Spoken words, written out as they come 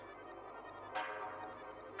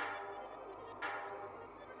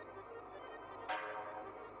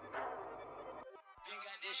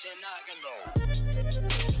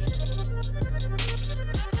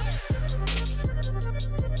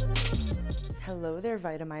Hello there,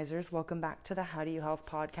 Vitamizers. Welcome back to the How Do You Health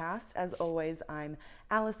podcast. As always, I'm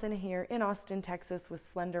Allison here in Austin, Texas with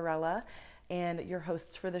Slenderella, and your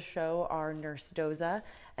hosts for the show are Nurse Doza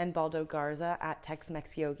and Baldo Garza at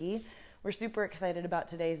Tex-Mex Yogi. We're super excited about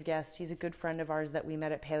today's guest. He's a good friend of ours that we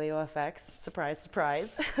met at PaleoFX. Surprise,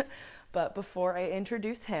 surprise. But before I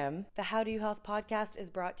introduce him, the How Do You Health podcast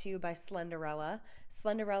is brought to you by Slenderella.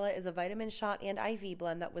 Slenderella is a vitamin shot and IV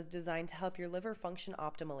blend that was designed to help your liver function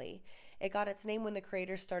optimally. It got its name when the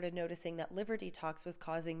creators started noticing that liver detox was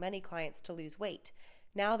causing many clients to lose weight.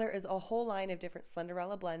 Now there is a whole line of different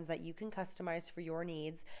Slenderella blends that you can customize for your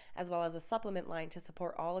needs, as well as a supplement line to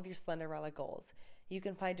support all of your Slenderella goals. You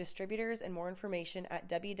can find distributors and more information at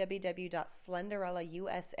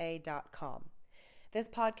www.slenderellausa.com. This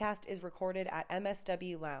podcast is recorded at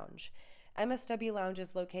MSW Lounge. MSW Lounge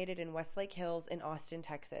is located in Westlake Hills in Austin,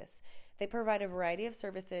 Texas. They provide a variety of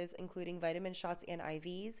services, including vitamin shots and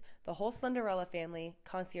IVs, the whole Slenderella family,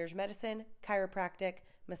 concierge medicine, chiropractic,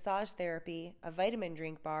 massage therapy, a vitamin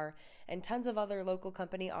drink bar, and tons of other local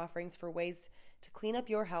company offerings for ways to clean up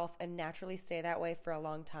your health and naturally stay that way for a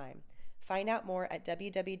long time. Find out more at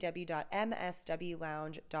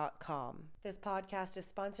www.mswlounge.com. This podcast is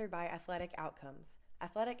sponsored by Athletic Outcomes.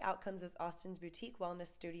 Athletic Outcomes is Austin's boutique wellness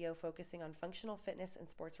studio focusing on functional fitness and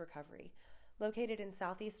sports recovery. Located in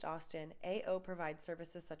Southeast Austin, AO provides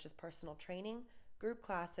services such as personal training, group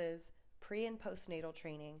classes, pre- and postnatal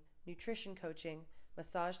training, nutrition coaching,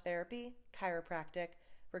 massage therapy, chiropractic,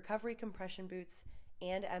 recovery compression boots,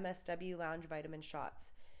 and MSW Lounge vitamin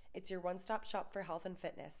shots. It's your one-stop shop for health and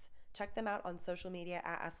fitness. Check them out on social media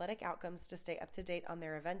at Athletic Outcomes to stay up to date on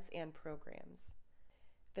their events and programs.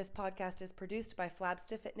 This podcast is produced by Flabs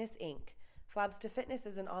to Fitness, Inc. Flabs to Fitness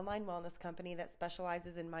is an online wellness company that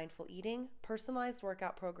specializes in mindful eating, personalized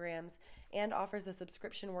workout programs, and offers a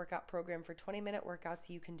subscription workout program for 20-minute workouts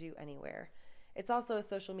you can do anywhere. It's also a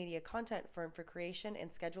social media content firm for creation and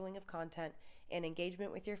scheduling of content and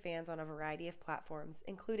engagement with your fans on a variety of platforms,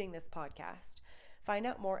 including this podcast. Find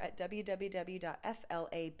out more at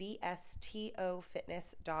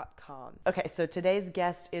www.flabstofitness.com. Okay, so today's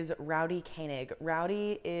guest is Rowdy Koenig.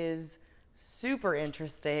 Rowdy is super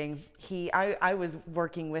interesting. I was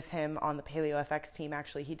working with him on the PaleoFX team,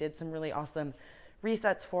 actually. He did some really awesome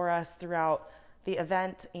resets for us throughout the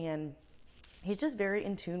event, and he's just very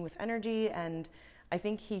in tune with energy, and I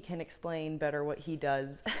think he can explain better what he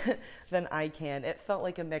does than I can. It felt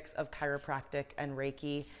like a mix of chiropractic and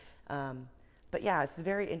Reiki. But yeah, it's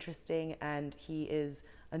very interesting, and he is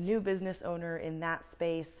a new business owner in that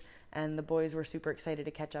space, and the boys were super excited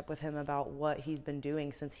to catch up with him about what he's been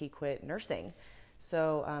doing since he quit nursing.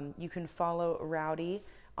 So you can follow Rowdy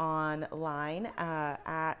online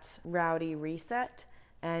at Rowdy Reset,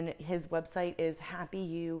 and his website is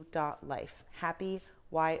happyu.life,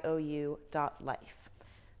 happyou.life.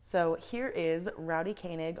 So here is Rowdy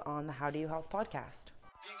Koenig on the How Do You Health podcast.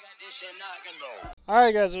 All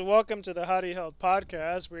right, guys, well, welcome to the How Do You Health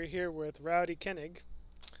podcast. We're here with Rowdy Koenig.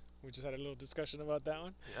 We just had a little discussion about that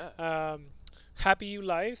one. Yeah. Happy You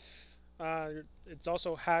Life. It's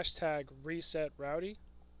also hashtag Reset Rowdy.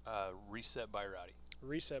 Reset by Rowdy.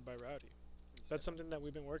 Reset by Rowdy. That's something that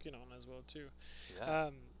we've been working on as well too.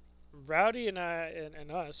 Yeah. Rowdy and I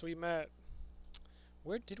and us, we met.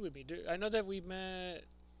 Where did we meet? I know that we met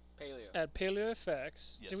at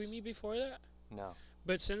PaleoFX. Yes. Did we meet before that? No.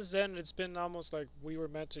 But since then, it's been almost like we were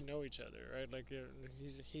meant to know each other, right? Like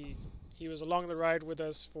he was along the ride with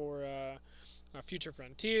us for Future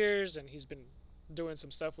Frontiers, and he's been doing some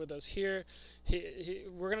stuff with us here.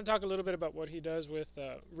 We're going to talk a little bit about what he does with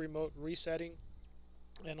remote resetting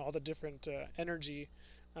and all the different energy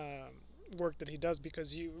work that he does,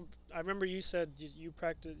 because I remember you said you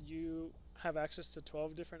have access to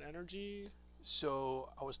 12 different energy. So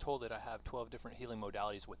I was told that I have 12 different healing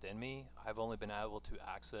modalities within me. I've only been able to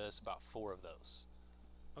access about 4 of those.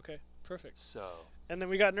 Okay, perfect. So. And then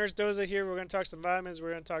we got Nurse Doza here. We're going to talk some vitamins.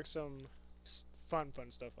 We're going to talk some fun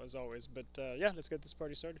stuff as always. But yeah, let's get this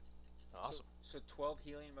party started. Awesome. So 12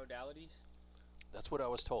 healing modalities? That's what I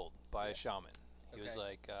was told by a shaman. He was Okay.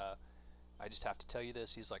 like, I just have to tell you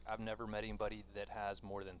this. He's like, I've never met anybody that has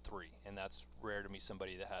more than 3. And that's rare to meet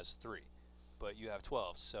somebody that has 3. But you have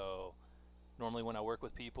 12. So normally when I work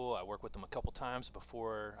with people, I work with them a couple times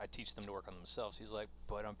before I teach them to work on themselves. He's like,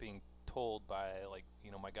 but I'm being told by, like,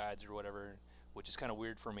 my guides or whatever, which is kind of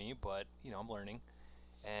weird for me, but I'm learning.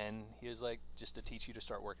 And he was like, just to teach you to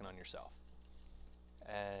start working on yourself.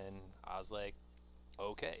 And I was like,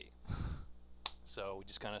 okay. So we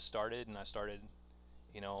just kind of started, and I started,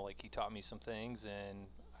 like, he taught me some things, and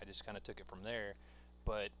I just kind of took it from there.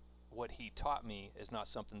 But what he taught me is not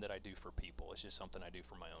something that I do for people. It's just something I do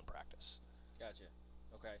for my own practice. Gotcha.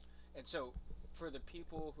 Okay. And so, for the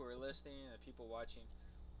people who are listening and the people watching,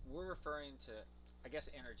 we're referring to, I guess,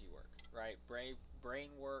 energy work, right? Brain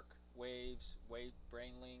work, wavelengths.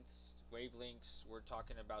 We're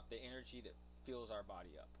talking about the energy that fills our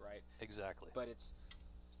body up, right? Exactly. But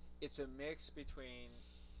it's a mix between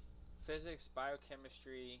physics,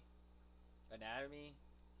 biochemistry, anatomy,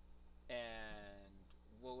 and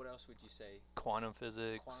what else would you say? Quantum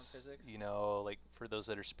physics. Quantum physics. You know, like for those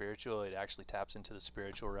that are spiritual, it actually taps into the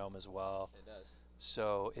spiritual realm as well. It does.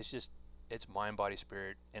 So it's mind, body,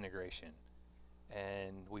 spirit integration.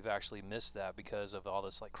 And we've actually missed that because of all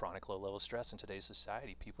this like chronic low level stress in today's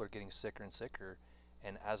society. People are getting sicker and sicker.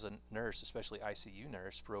 And as a nurse, especially ICU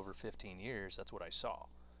nurse, for over 15 years, that's what I saw.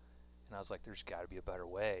 And I was like, there's got to be a better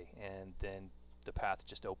way. And then the path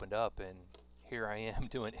just opened up, and here I am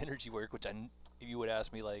doing energy work, which if you would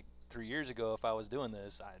ask me like 3 years ago if I was doing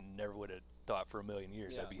this, I never would have thought for a million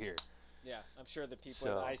years I'd be here. Yeah, I'm sure the people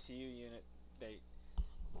in the ICU unit,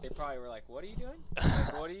 they probably were like, "What are you doing?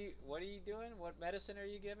 Like, what are you doing? What medicine are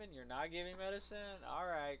you giving? You're not giving medicine? All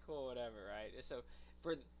right, cool, whatever, right?" So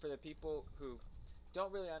for the people who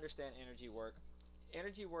don't really understand energy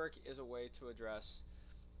work is a way to address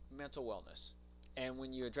mental wellness. And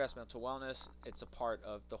when you address mental wellness, it's a part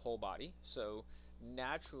of the whole body. So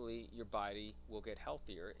naturally, your body will get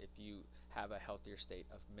healthier if you have a healthier state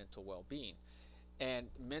of mental well-being. And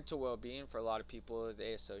mental well-being, for a lot of people,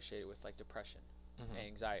 they associate it with like depression and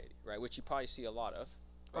anxiety, right? Which you probably see a lot of,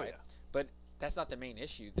 right? Oh, yeah. But that's not the main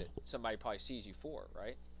issue that somebody probably sees you for,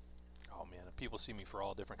 right? Oh man, people see me for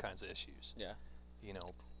all different kinds of issues. Yeah. You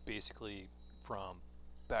know, basically from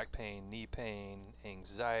back pain, knee pain,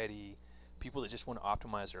 anxiety, people that just want to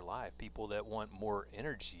optimize their life, people that want more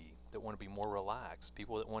energy, that want to be more relaxed,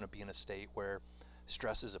 people that want to be in a state where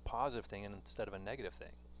stress is a positive thing instead of a negative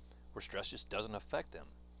thing, where stress just doesn't affect them,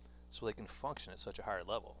 so they can function at such a higher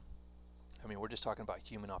level. I mean, we're just talking about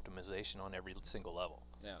human optimization on every single level.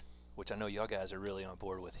 Yeah. Which I know y'all guys are really on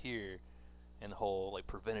board with here, and the whole like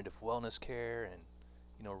preventative wellness care, and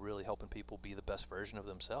you know, really helping people be the best version of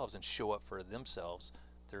themselves and show up for themselves,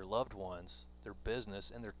 their loved ones, their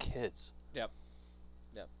business, and their kids. Yep.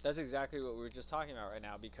 That's exactly what we were just talking about right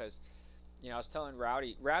now, because, you know, I was telling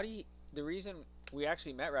Rowdy, the reason we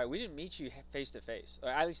actually met, Rowdy, we didn't meet you face to face, or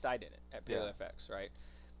at least I didn't at PaleFX, right?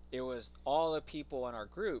 It was all the people in our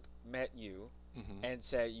group met you and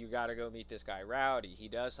said, you got to go meet this guy, Rowdy. He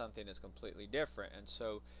does something that's completely different. And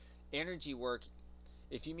so energy work,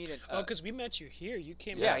 if you meet an... because we met you here. You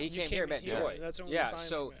came Yeah, he came here, met Joy. That's when we finally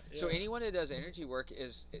so met. So anyone that does energy work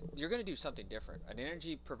you're going to do something different. An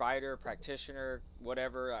energy provider, practitioner,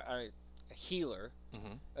 whatever, a healer,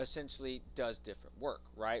 essentially does different work,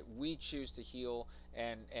 right? We choose to heal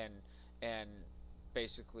and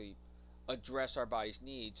basically address our body's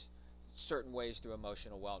needs certain ways through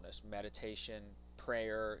emotional wellness, meditation,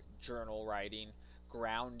 prayer, journal writing,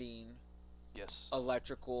 grounding,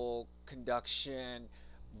 electrical conduction,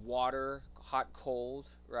 water, hot, cold,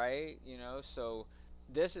 right? You know, so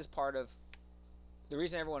this is part of the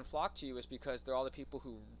reason everyone flocked to you is because they're all the people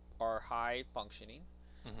who are high functioning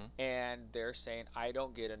and they're saying, I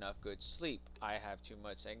don't get enough good sleep. I have too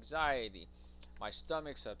much anxiety. My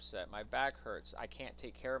stomach's upset. My back hurts. I can't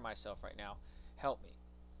take care of myself right now. Help me.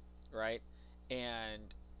 Right?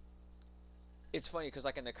 And it's funny because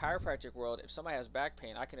like in the chiropractic world, if somebody has back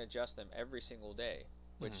pain, I can adjust them every single day,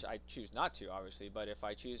 which I choose not to, obviously. But if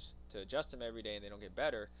I choose to adjust them every day and they don't get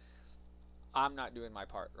better, I'm not doing my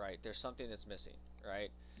part, right? There's something that's missing, right?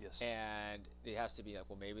 Yes. And it has to be like,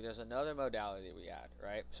 well, maybe there's another modality that we add,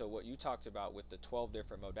 right? So what you talked about with the 12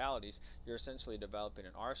 different modalities, you're essentially developing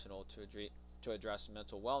an arsenal to address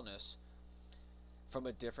mental wellness from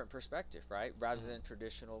a different perspective, right? Rather than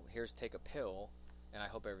traditional, here's take a pill and I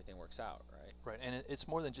hope everything works out, right? Right, and it's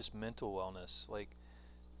more than just mental wellness. Like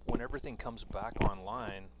when everything comes back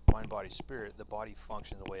online, mind, body, spirit, the body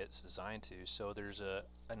functions the way it's designed to. So there's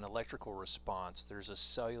an electrical response, there's a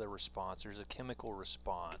cellular response, there's a chemical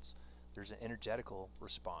response, there's an energetical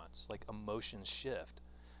response, like emotions shift.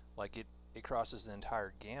 Like it crosses the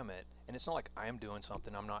entire gamut, and it's not like I'm doing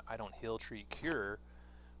something. I don't heal, treat, cure,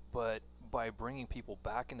 but by bringing people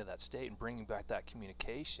back into that state and bringing back that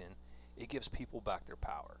communication, it gives people back their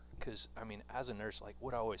power. Because I mean, as a nurse, like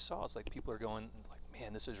what I always saw is like people are going like,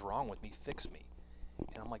 man, this is wrong with me, fix me.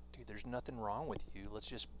 And I'm like, dude, there's nothing wrong with you. Let's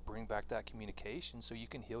just bring back that communication so you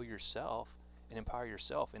can heal yourself and empower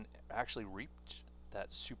yourself and actually reach that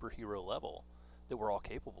superhero level that we're all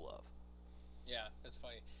capable of. Yeah, that's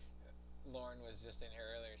funny. Lauren was just in here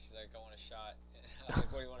earlier. She's like, I want a shot. I'm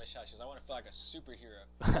like, what do you want a shot? She goes, I want to feel like a superhero.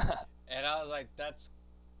 And I was like, that's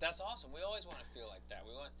awesome. We always want to feel like that.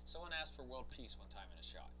 Someone asked for world peace one time in a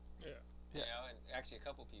shot. Yeah. You know, and actually a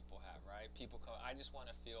couple people have, right? People come, I just want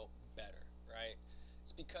to feel better, right?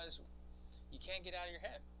 It's because you can't get out of your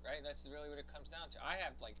head, right? That's really what it comes down to. I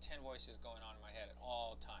have like 10 voices going on in my head at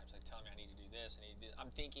all times, like telling me I need to do this, I need to do this.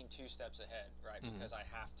 I'm thinking 2 steps ahead, right? Because I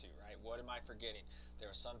have to, right? What am I forgetting? There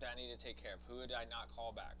was something I need to take care of. Who did I not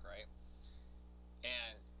call back, right?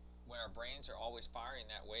 And when our brains are always firing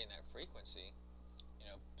that way in that frequency, you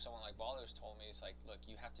know, someone like Baldo's told me, it's like, look,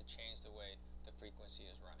 you have to change the way the frequency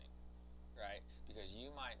is running, right? Because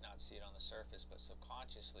you might not see it on the surface, but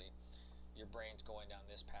subconsciously, your brain's going down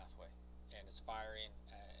this pathway, and it's firing,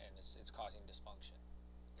 and it's causing dysfunction,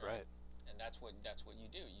 right? And that's what you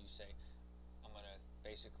do. You say, I'm going to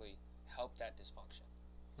basically help that dysfunction,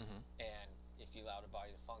 and if you allow the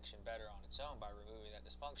body to function better on its own by removing that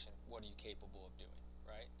dysfunction, what are you capable of doing,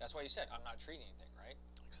 right? That's why you said, I'm not treating anything, right?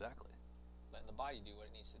 Exactly. Letting the body do what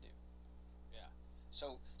it needs to do. Yeah.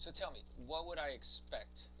 So tell me, what would I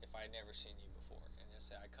expect if I had never seen you before? And just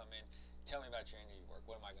say, I come in, tell me about your energy work.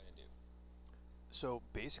 What am I going to do? So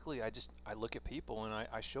basically, I look at people and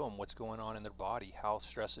I show them what's going on in their body, how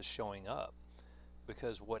stress is showing up,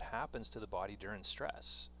 because what happens to the body during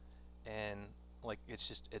stress, and like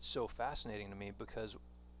it's so fascinating to me because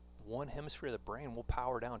one hemisphere of the brain will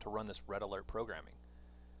power down to run this red alert programming,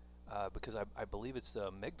 because I believe it's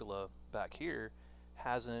the amygdala back here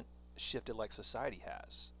hasn't shifted like society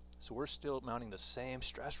has, so we're still mounting the same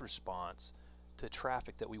stress response to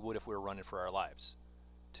traffic that we would if we were running for our lives.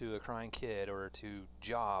 To a crying kid or to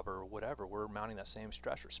job or whatever, we're mounting that same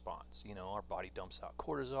stress response. You know, our body dumps out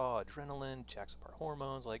cortisol, adrenaline, checks up our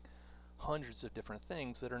hormones, like hundreds of different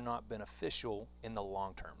things that are not beneficial in the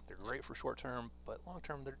long term. They're great for short term, but long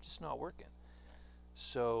term they're just not working.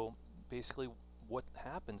 So basically what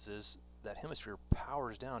happens is that hemisphere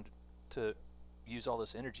powers down to use all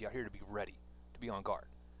this energy out here to be ready, to be on guard.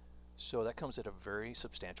 So that comes at a very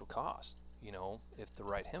substantial cost. You know, if the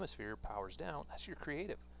right hemisphere powers down, that's your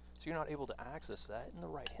creative. So you're not able to access that, and the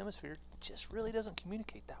right hemisphere just really doesn't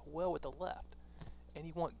communicate that well with the left. And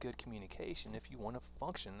you want good communication if you want to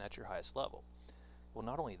function at your highest level. Well,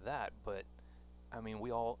 not only that, but I mean, we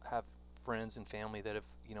all have friends and family that have,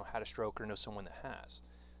 you know, had a stroke or know someone that has.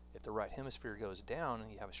 If the right hemisphere goes down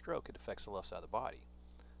and you have a stroke, it affects the left side of the body.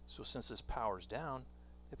 So since this powers down,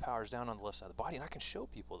 it powers down on the left side of the body, and I can show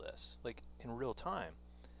people this, like in real time.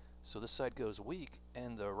 So this side goes weak,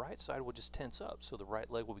 and the right side will just tense up. So the right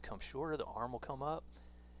leg will become shorter, the arm will come up,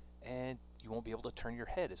 and you won't be able to turn your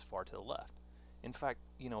head as far to the left. In fact,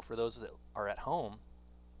 you know, for those that are at home,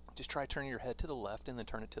 just try turning your head to the left and then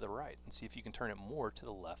turn it to the right, and see if you can turn it more to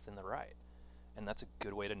the left than the right. And that's a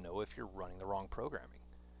good way to know if you're running the wrong programming.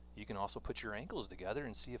 You can also put your ankles together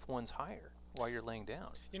and see if one's higher while you're laying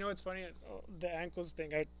down. You know, it's funny, the ankles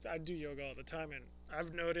thing, I do yoga all the time, and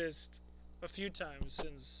I've noticed a few times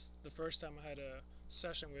since the first time I had a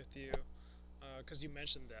session with you, because you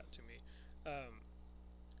mentioned that to me,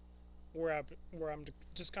 where I'm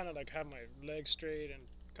just kind of like have my legs straight and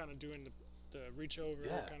kind of doing the reach over,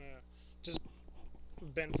 kind of just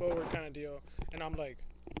bend forward kind of deal, and I'm like,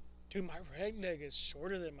 dude, my right leg is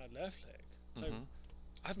shorter than my left leg. Like,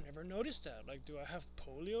 I've never noticed that. Like, do I have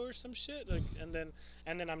polio or some shit? Like, and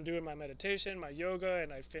then I'm doing my meditation, my yoga,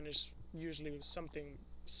 and I finish usually with something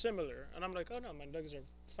similar, and I'm like, oh no, my legs are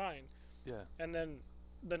fine. Yeah. And then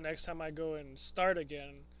the next time I go and start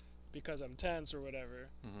again because I'm tense or whatever,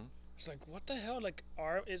 it's like, what the hell? Like,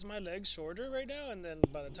 is my leg shorter right now? And then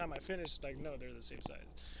by the time I finish, like, no, they're the same size.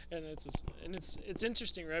 And it's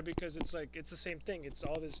interesting, right? Because it's like it's the same thing. It's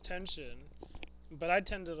all this tension, but I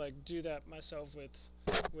tend to like do that myself with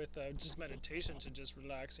just meditation to just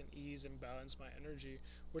relax and ease and balance my energy,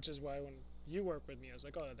 which is why when you work with me, I was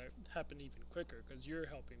like, oh, that happened even quicker because you're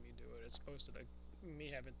helping me do it as opposed to like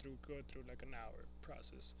me having to go through like an hour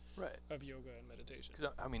process of yoga and meditation.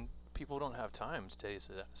 Because I mean, people don't have time in today's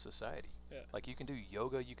society. Yeah. Like, you can do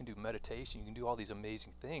yoga, you can do meditation, you can do all these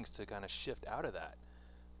amazing things to kind of shift out of that.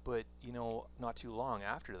 But, you know, not too long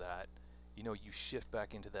after that, you know, you shift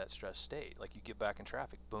back into that stress state. Like, you get back in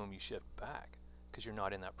traffic, boom, you shift back because you're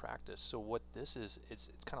not in that practice. So what this is, it's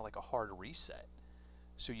kind of like a hard reset.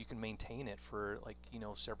 So you can maintain it for, like, you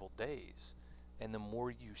know, several days. And the more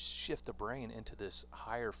you shift the brain into this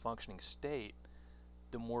higher functioning state,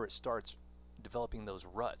 the more it starts developing those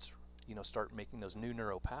ruts, you know, start making those new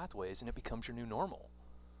neural pathways, and it becomes your new normal.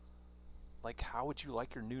 Like, how would you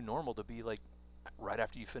like your new normal to be, like, right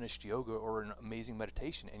after you finished yoga or an amazing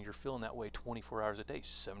meditation, and you're feeling that way 24 hours a day,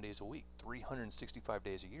 7 days a week, 365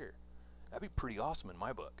 days a year? That'd be pretty awesome in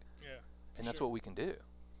my book. Yeah. And that's what we can do.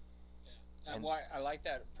 Yeah. And I like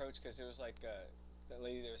that approach because it was like the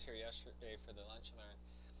lady that was here yesterday for the lunch and learn.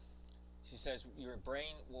 She says your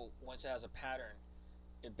brain will, once it has a pattern,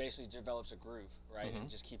 it basically develops a groove, right? And it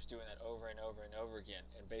just keeps doing that over and over and over again.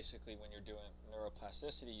 And basically when you're doing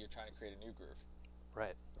neuroplasticity, you're trying to create a new groove.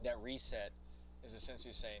 Right. That reset is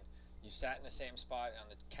essentially saying you sat in the same spot on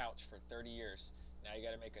the couch for 30 years. Now you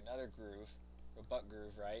got to make another groove, a butt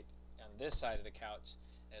groove, right, on this side of the couch.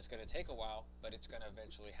 And it's going to take a while, but it's going to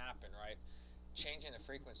eventually happen, right? Changing the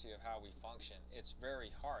frequency of how we function, it's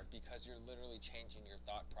very hard because you're literally changing your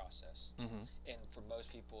thought process. And for most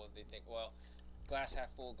people, they think, well, glass half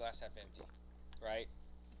full, glass half empty, right?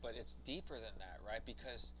 But it's deeper than that, right?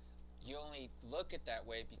 Because you only look at that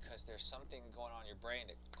way because there's something going on in your brain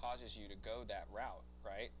that causes you to go that route,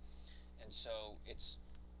 right? And so it's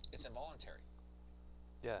involuntary.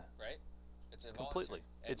 Yeah. Right? It's involuntary.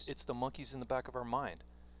 Completely. It's the monkeys in the back of our mind.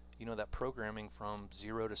 You know, that programming from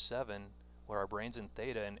 0 to 7 where our brain's in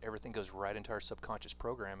theta and everything goes right into our subconscious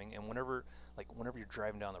programming. And whenever you're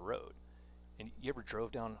driving down the road, and you ever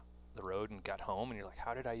drove down the road and got home and you're like,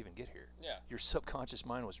 how did I even get here? Yeah. Your subconscious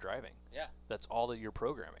mind was driving. Yeah. That's all that you're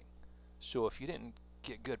programming. So if you didn't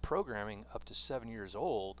get good programming up to 7 years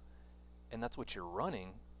old, and that's what you're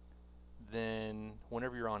running, then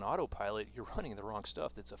whenever you're on autopilot, you're running the wrong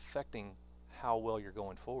stuff that's affecting how well you're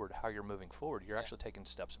going forward, how you're moving forward. You're actually taking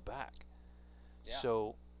steps back. Yeah.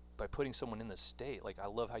 So by putting someone in this state, like I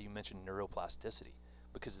love how you mentioned neuroplasticity,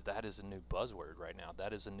 because that is a new buzzword right now.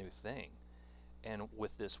 That is a new thing. And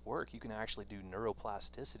with this work, you can actually do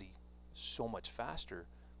neuroplasticity so much faster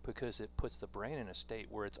because it puts the brain in a state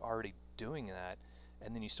where it's already doing that,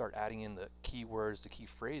 and then you start adding in the keywords, the key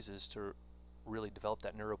phrases to really develop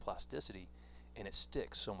that neuroplasticity, and it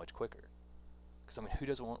sticks so much quicker. Because, I mean, who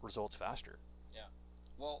doesn't want results faster? Yeah.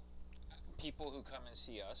 Well, people who come and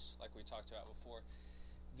see us, like we talked about before,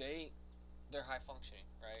 they're high functioning,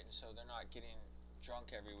 right? And so they're not getting drunk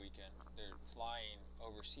every weekend. They're flying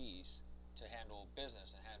overseas to handle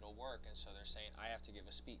business and handle work, and so they're saying, I have to give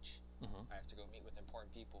a speech. I have to go meet with important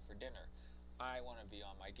people for dinner. I want to be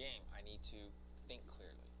on my game. I need to think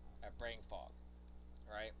clearly. I have brain fog,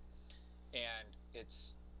 right? And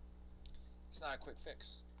it's not a quick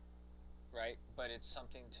fix, right? But it's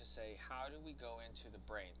something to say, how do we go into the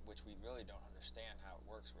brain, which we really don't understand how it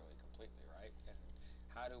works really completely, right? And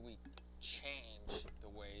how do we change the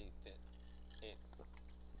way that it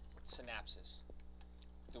synapses,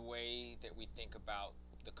 the way that we think about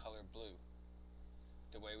the color blue,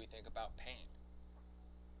 the way we think about pain,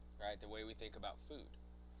 right? The way we think about food.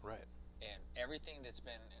 Right. And everything that's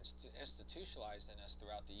been institutionalized in us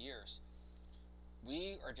throughout the years,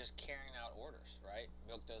 we are just carrying out orders, right?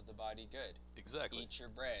 Milk does the body good. Exactly. Eat your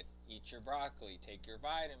bread, eat your broccoli, take your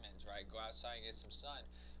vitamins, right? Go outside and get some sun.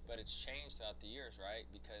 But it's changed throughout the years, right?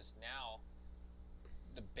 Because now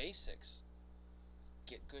the basics,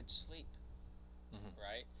 get good sleep,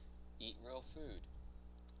 right? Eat real food,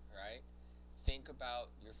 right? Think about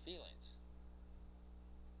your feelings.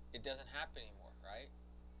 It doesn't happen anymore, right?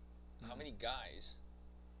 How many guys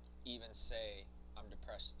even say, I'm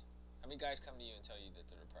depressed? How many guys come to you and tell you that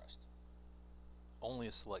they're depressed? Only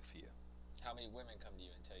a select few. How many women come to you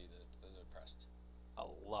and tell you that they're depressed? A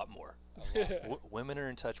lot more. Women are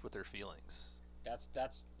in touch with their feelings. That's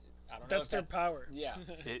I don't know. That's their power. Yeah.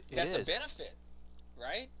 That's a benefit,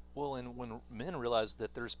 right? Well, and when men realize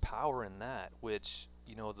that there's power in that, which,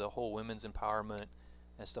 you know, the whole women's empowerment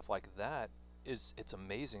and stuff like that, it's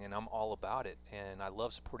amazing, and I'm all about it, and I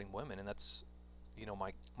love supporting women, and that's, you know,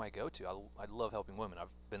 my go-to. I love helping women. I've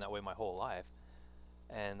been that way my whole life,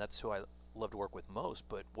 and that's who I love to work with most.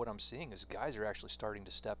 But what I'm seeing is guys are actually starting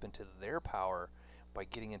to step into their power by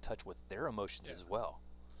getting in touch with their emotions as well.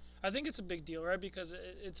 I think it's a big deal, right? Because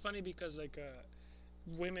it's funny because, like,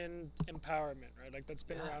 women empowerment, right? Like, that's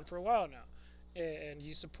been around for a while now, and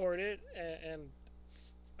you support it, and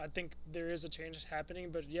I think there is a change happening.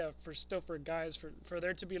 But yeah, for guys, for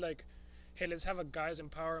there to be like, hey, let's have a guys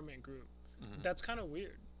empowerment group. That's kind of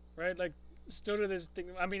weird, right? Like, still to this thing,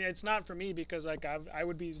 I mean, it's not for me because, like, I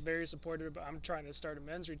would be very supportive, but I'm trying to start a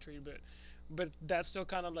men's retreat, but that's still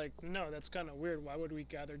kind of like, no, that's kind of weird. Why would we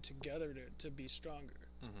gather together to be stronger?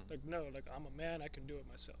 Like, no, like, I'm a man, I can do it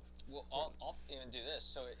myself. Well, I'll even do this.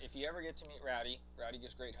 So if you ever get to meet Rowdy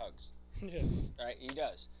gives great hugs. Yes. Right, he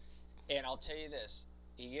does. And I'll tell you this,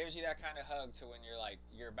 he gives you that kind of hug to when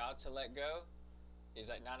you're about to let go. He's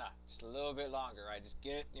like, no, just a little bit longer, right? Just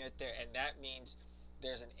get it there. And that means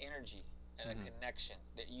there's an energy and a connection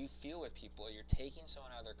that you feel with people. You're taking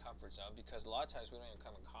someone out of their comfort zone, because a lot of times we don't even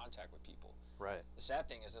come in contact with people. Right. The sad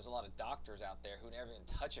thing is there's a lot of doctors out there who never even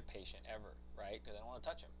touch a patient ever, right? Because they don't want to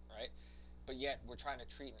touch them, right? but yet we're trying to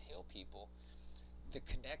treat and heal people. The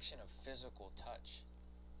connection of physical touch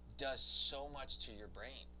does so much to your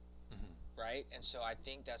brain, right? And so I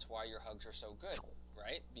think that's why your hugs are so good,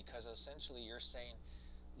 right? Because essentially you're saying,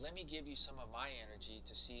 let me give you some of my energy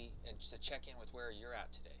to see and to check in with where you're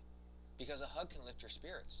at today. Because a hug can lift your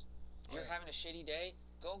spirits. If you're having a shitty day,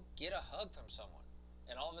 go get a hug from someone.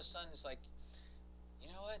 And all of a sudden it's like, you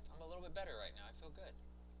know what? I'm a little bit better right now. I feel good.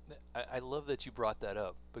 I love that you brought that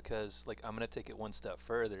up, because like I'm going to take it one step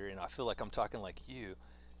further, and I feel like I'm talking like you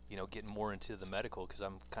know, getting more into the medical, because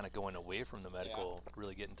I'm kind of going away from the medical,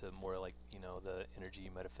 really getting to more like, you know, the energy,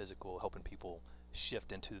 metaphysical, helping people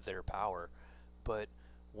shift into their power. But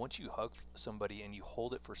once you hug somebody and you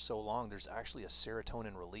hold it for so long, there's actually a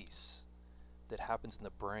serotonin release that happens in the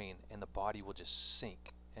brain, and the body will just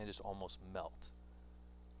sink and just almost melt.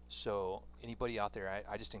 So anybody out there,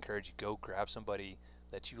 I just encourage you, go grab somebody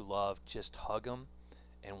that you love, just hug them,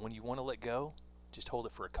 and when you want to let go, just hold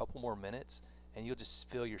it for a couple more minutes, and you'll just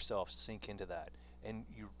feel yourself sink into that, and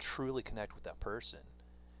you truly connect with that person.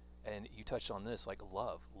 And you touched on this, like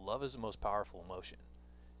love is the most powerful emotion.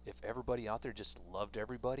 If everybody out there just loved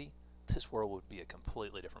everybody, this world would be a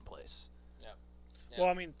completely different place. Yeah. Well,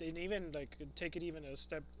 I mean, and even like take it even a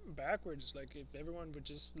step backwards. Like if everyone would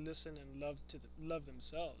just listen and love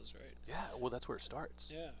themselves, right? Yeah. Well, that's where it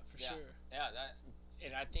starts. Yeah, for sure. Yeah.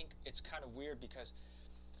 And I think it's kind of weird, because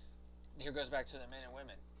here goes back to the men and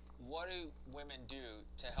women. What do women do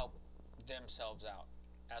to help themselves out,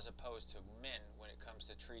 as opposed to men when it comes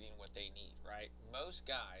to treating what they need, right? Most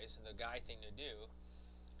guys, the guy thing to do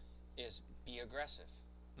is be aggressive.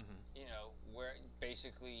 You know, where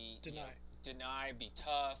basically deny, be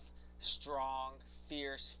tough, strong,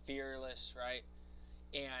 fierce, fearless, right?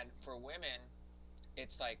 And for women,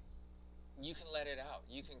 it's like you can let it out.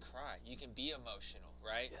 You can cry. You can be emotional,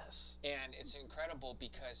 right? Yes. And it's incredible,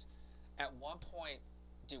 because at one point,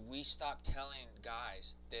 did we stop telling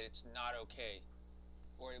guys that it's not okay?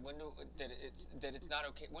 Or that it's not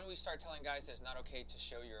okay? When do we start telling guys that it's not okay to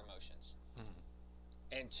show your emotions?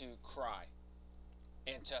 And to cry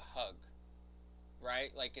and to hug, right?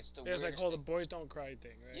 Like it's the weirdest like whole the boys don't cry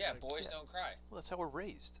thing, right? Yeah, like, boys don't cry. Well, that's how we're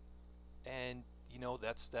raised. And, you know,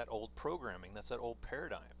 that's that old programming. That's that old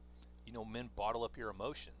paradigm. You know, men bottle up your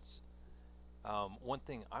emotions. One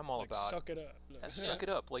thing I'm all about... Suck it up. Suck it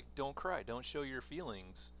up. Like, don't cry. Don't show your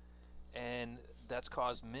feelings. And that's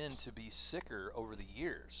caused men to be sicker over the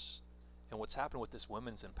years. And what's happened with this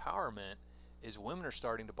women's empowerment is women are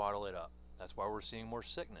starting to bottle it up. That's why we're seeing more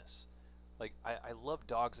sickness. Like, I love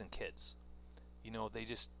dogs and kids. You know, they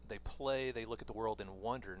play, they look at the world and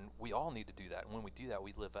wonder, and we all need to do that. And when we do that,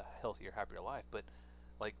 we live a healthier, happier life. But,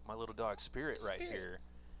 like, my little dog, Spirit, right here,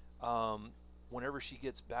 whenever she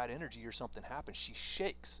gets bad energy or something happens, she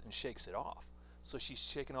shakes and shakes it off. So she's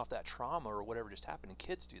shaking off that trauma or whatever just happened, and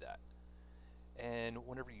kids do that. And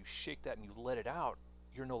whenever you shake that and you let it out,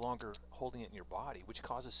 you're no longer holding it in your body, which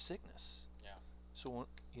causes sickness. Yeah. So,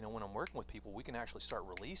 you know, when I'm working with people, we can actually start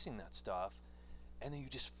releasing that stuff, and then you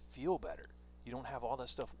just feel better. You don't have all that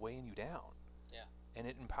stuff weighing you down. Yeah. And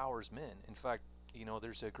it empowers men. In fact, you know,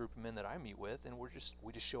 there's a group of men that I meet with, and we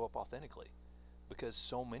just show up authentically, because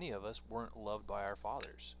so many of us weren't loved by our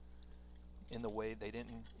fathers in the way they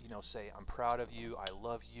didn't, you know, say, I'm proud of you, I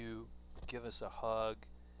love you, give us a hug,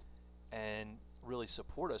 and really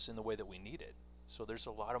support us in the way that we needed. So there's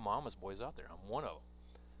a lot of mama's boys out there. I'm one of them.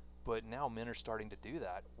 But now men are starting to do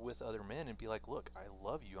that with other men and be like, look, I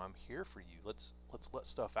love you, I'm here for you, let's let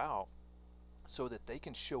stuff out, so that they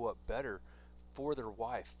can show up better for their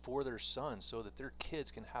wife, for their son, so that their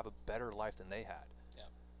kids can have a better life than they had. Yeah.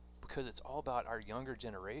 Because it's all about our younger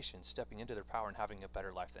generation stepping into their power and having a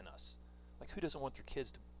better life than us. Like, who doesn't want their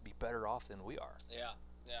kids to be better off than we are? Yeah,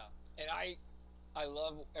 yeah. And I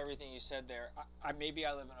love everything you said there. Maybe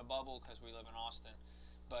I live in a bubble because we live in Austin,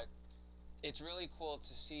 but it's really cool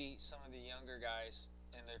to see some of the younger guys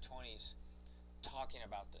in their 20s talking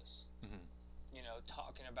about this. You know,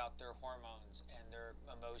 talking about their hormones and their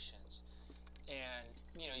emotions. And,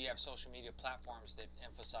 you know, you have social media platforms that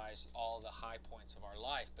emphasize all the high points of our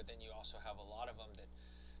life, but then you also have a lot of them that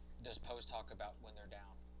those posts talk about when they're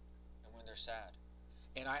down and when they're sad.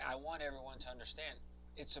 And I want everyone to understand,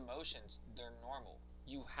 it's emotions, they're normal.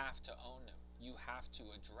 You have to own them. You have to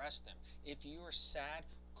address them. If you are sad,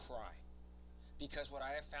 cry. Because what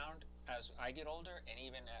I have found as I get older, and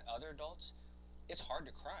even at other adults, it's hard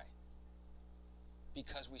to cry.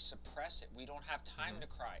 Because we suppress it. We don't have time to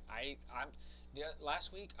cry.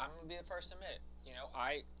 Last week, I'm gonna be the first to admit it. You know,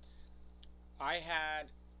 I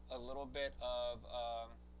had a little bit of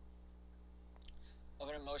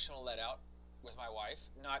an emotional let out with my wife.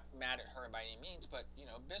 Not mad at her by any means, but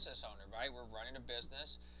business owner, right? We're running a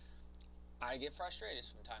business. I get frustrated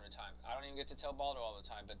from time to time. I don't even get to tell Baldo all the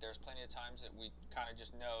time, but there's plenty of times that we kind of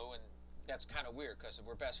just know, and that's kind of weird because if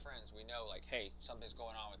we're best friends, we know, like, hey, something's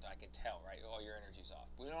going on with it. I can tell, right? Oh, your energy's off.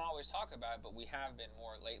 We don't always talk about it, but we have been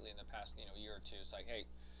more lately in the past, year or two. It's like, hey,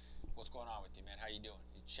 what's going on with you, man? How you doing?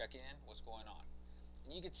 You checking in? What's going on?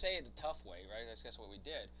 And you could say it a tough way, right? That's what we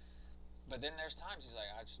did. But then there's times he's like,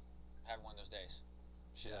 I just having one of those days.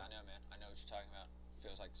 Shit, yeah. I know, man. I know what you're talking about. It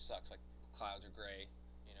feels like sucks. Like clouds are gray.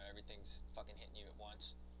 Everything's fucking hitting you at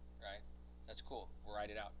once, right? That's cool. We'll ride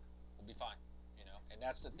it out. We'll be fine, And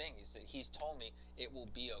that's the thing is that he's told me it will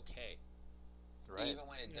be okay. Right. Even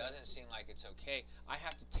when it doesn't seem like it's okay, I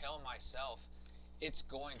have to tell myself it's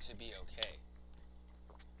going to be okay.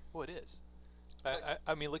 Well, it is.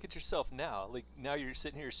 I mean, look at yourself now. Like now you're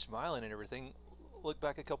sitting here smiling and everything. Look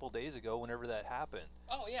back a couple days ago whenever that happened.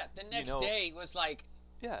 Oh yeah, the next day was like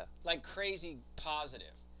crazy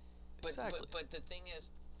positive. But exactly. but the thing is,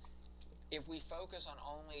 if we focus on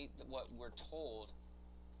only what we're told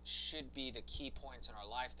should be the key points in our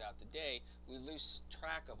life throughout the day, we lose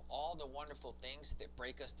track of all the wonderful things that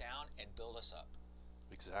break us down and build us up.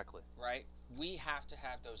 Exactly. Right? We have to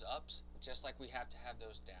have those ups just like we have to have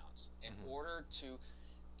those downs in order to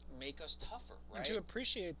make us tougher, right? And to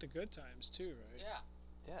appreciate the good times too, right?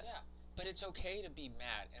 Yeah. But it's okay to be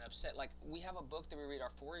mad and upset. Like, we have a book that we read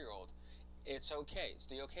our 4-year-old. It's okay. It's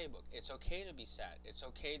the okay book. It's okay to be sad. It's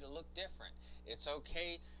okay to look different. It's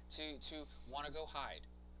okay to want to go hide.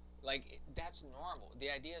 Like, that's normal. The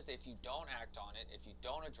idea is that if you don't act on it, if you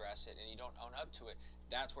don't address it, and you don't own up to it,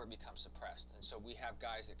 that's where it becomes suppressed. And so we have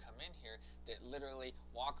guys that come in here that literally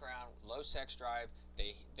walk around low sex drive.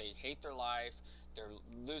 They hate their life. They're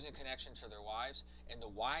losing connection to their wives. And the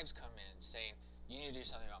wives come in saying, you need to do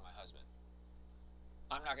something about my husband.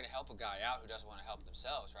 I'm not going to help a guy out who doesn't want to help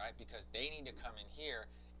themselves, right? Because they need to come in here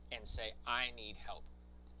and say, I need help.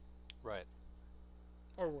 Right.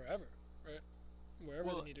 Or wherever, right? Wherever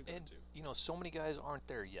they need to go to. So many guys aren't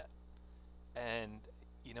there yet. And,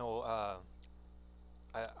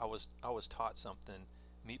 I was taught something,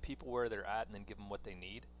 meet people where they're at and then give them what they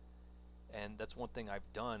need. And that's one thing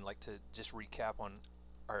I've done, like to just recap on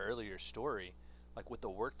our earlier story. Like with the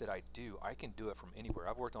work that I do, I can do it from anywhere.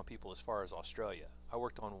 I've worked on people as far as Australia. I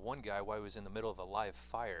worked on one guy while he was in the middle of a live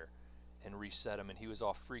fire and reset him, and he was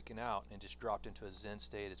all freaking out and just dropped into a zen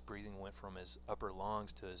state. His breathing went from his upper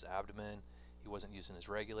lungs to his abdomen. He wasn't using his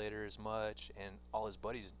regulator as much, and all his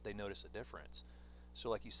buddies, they noticed a difference. So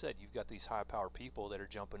like you said, you've got these high power people that are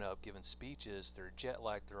jumping up, giving speeches, they're jet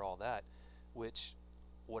lagged, they're all that, which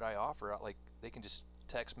what I offer, like they can just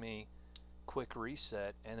text me, quick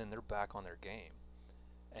reset, and then they're back on their game.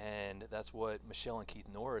 And that's what Michelle and Keith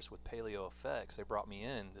Norris with Paleo Effects, they brought me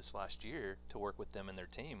in this last year to work with them and their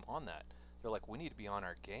team on that. They're like, we need to be on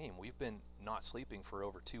our game. We've been not sleeping for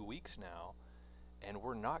over 2 weeks now, and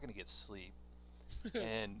we're not going to get sleep.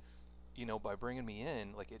 And, by bringing me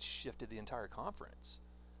in, like it shifted the entire conference,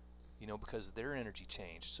 because their energy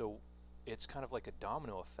changed. So it's kind of like a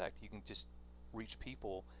domino effect. You can just reach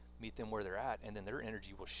people, meet them where they're at, and then their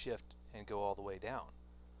energy will shift and go all the way down.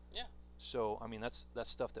 Yeah. So, I mean, that's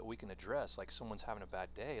stuff that we can address. Like someone's having a bad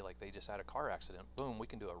day, like they just had a car accident. Boom, we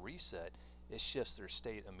can do a reset. It shifts their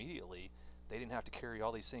state immediately. They didn't have to carry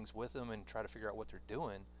all these things with them and try to figure out what they're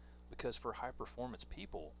doing, because for high performance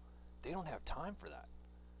people, they don't have time for that.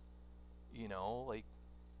 Like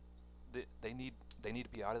they need to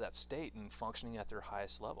be out of that state and functioning at their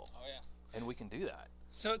highest level. Oh yeah. And we can do that.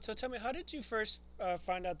 So tell me, how did you first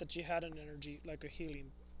find out that you had an energy, like a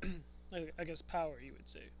healing, I guess power, you would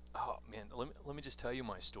say? Oh man, let me just tell you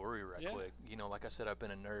my story right quick. Like I said, I've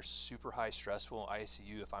been a nurse, super high stressful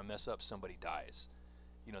ICU. If I mess up, somebody dies.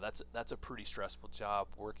 That's a pretty stressful job.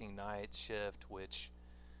 Working night shift, which,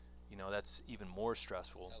 that's even more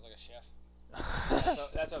stressful. Sounds like a chef.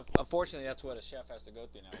 Unfortunately, that's what a chef has to go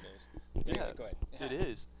through nowadays. Yeah, go ahead. It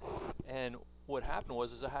is. And what happened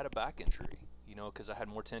was I had a back injury, because I had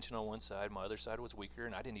more tension on one side. My other side was weaker,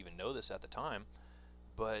 and I didn't even know this at the time.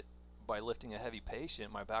 But by lifting a heavy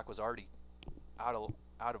patient, my back was already out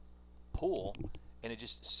of pull, and it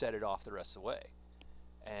just set it off the rest of the way.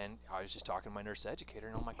 And I was just talking to my nurse educator,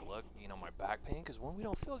 and I'm like, look, my back pain, because when we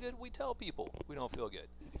don't feel good, we tell people we don't feel good.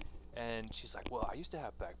 And she's like, well, I used to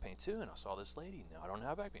have back pain too, and I saw this lady. Now I don't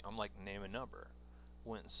have back pain. I'm like, name a number.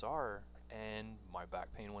 Went and saw her, and my back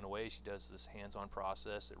pain went away. She does this hands-on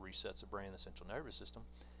process that resets the brain and the central nervous system.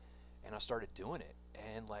 And I started doing it,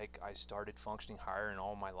 and like I started functioning higher in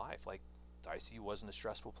all my life. Like the ICU wasn't a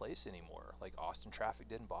stressful place anymore. Like Austin traffic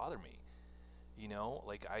didn't bother me.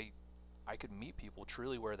 Like I could meet people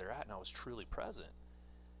truly where they're at, and I was truly present.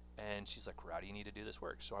 And she's like, Rowdy, you need to do this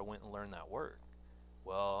work. So I went and learned that work.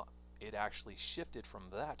 Well, it actually shifted from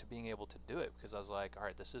that to being able to do it, because I was like, all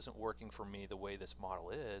right, this isn't working for me the way this model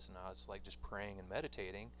is. And I was like just praying and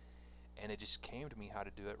meditating, and it just came to me how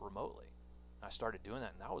to do it remotely. I started doing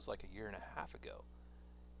that, and that was like a year and a half ago.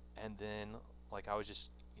 And then like I was just,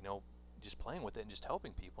 just playing with it and just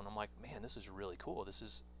helping people, and I'm like, man, this is really cool.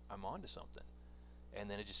 I'm onto something. And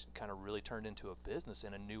then it just kind of really turned into a business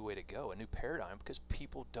and a new way to go, a new paradigm, because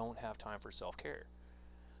people don't have time for self-care.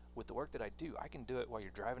 With the work that I do, I can do it while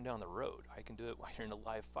you're driving down the road. I can do it while you're in a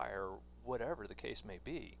live fire, or whatever the case may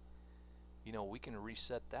be. We can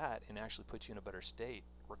reset that and actually put you in a better state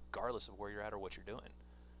regardless of where you're at or what you're doing.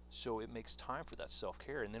 So it makes time for that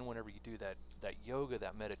self-care. And then whenever you do that yoga,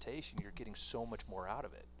 that meditation, you're getting so much more out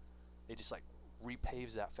of it. It just like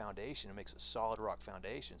repaves that foundation and makes a solid rock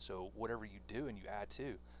foundation. So whatever you do and you add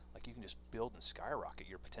to, like, you can just build and skyrocket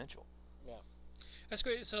your potential. Yeah, that's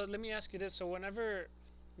great. So let me ask you this. So whenever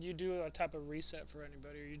you do a type of reset for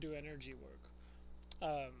anybody, or you do energy work,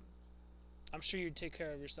 I'm sure you take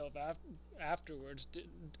care of yourself afterwards.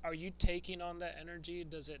 Are you taking on that energy?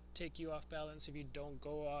 Does it take you off balance if you don't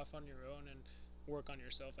go off on your own and work on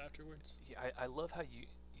yourself afterwards? Yeah, I love how you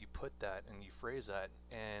put that and you phrase that,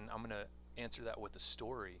 and I'm going to answer that with a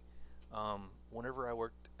story. Whenever I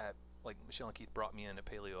worked at, like, Michelle and Keith brought me in at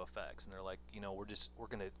Paleo FX, and they're like, we're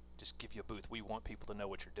going to just give you a booth. We want people to know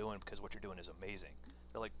what you're doing, because what you're doing is amazing.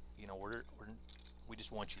 They're like, we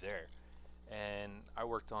just want you there. And I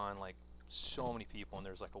worked on like so many people, and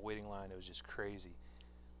there was like a waiting line. It was just crazy.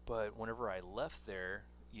 But whenever I left there,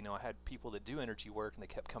 I had people that do energy work, and they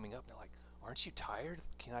kept coming up, and they're like, aren't you tired?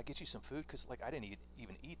 Can I get you some food? Because like I didn't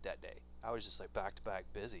even eat that day. I was just like back to back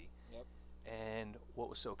busy. Yep. And what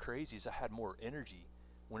was so crazy is I had more energy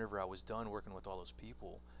whenever I was done working with all those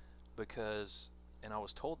people, because, and I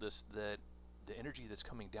was told this, that the energy that's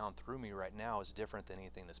coming down through me right now is different than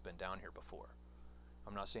anything that's been down here before.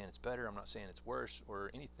 I'm not saying it's better, I'm not saying it's worse or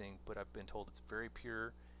anything, but I've been told it's very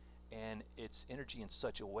pure, and it's energy in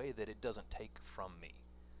such a way that it doesn't take from me.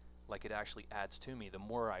 Like, it actually adds to me. The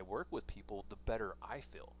more I work with people, the better I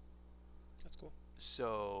feel. That's cool.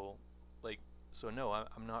 So no,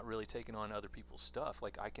 I'm not really taking on other people's stuff.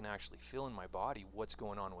 Like, I can actually feel in my body what's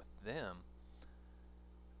going on with them,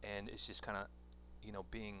 and it's just kind of,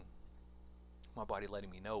 being my body letting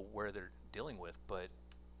me know where they're dealing with, but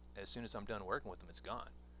as soon as I'm done working with them, it's gone.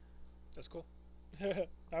 That's cool.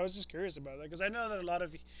 I was just curious about that, because I know that a lot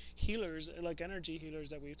of healers, like energy healers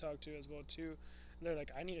that we've talked to as well too, they're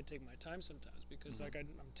like, I need to take my time sometimes, because like I'm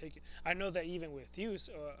taking, I know that even with you,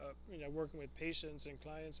 working with patients and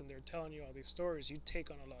clients, and they're telling you all these stories, you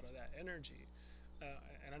take on a lot of that energy,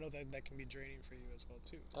 and I know that can be draining for you as well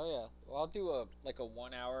too. Oh yeah, well, I'll do a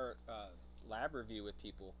 1 hour lab review with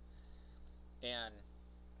people, and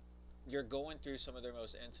you're going through some of their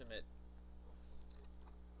most intimate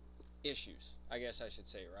issues, I guess I should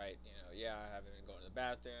say, right? I haven't been going to the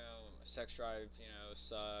bathroom, my sex drive,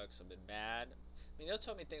 sucks, I've been mad. I mean, they'll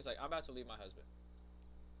tell me things like, I'm about to leave my husband.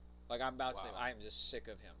 Like, I'm about to leave. I am just sick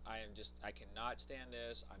of him. I cannot stand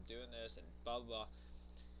this, I'm doing this, and blah, blah, blah.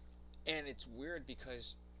 And it's weird,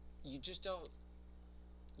 because you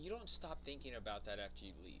don't stop thinking about that after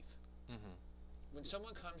you leave. Mm-hmm. When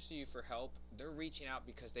someone comes to you for help, they're reaching out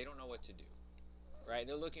because they don't know what to do, right?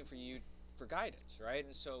 They're looking for you for guidance, right?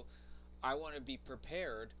 And so I want to be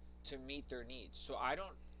prepared to meet their needs. So I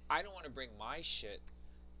don't want to bring my shit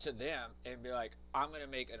to them and be like, I'm going to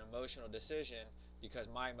make an emotional decision because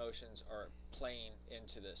my emotions are playing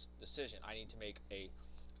into this decision. I need to make a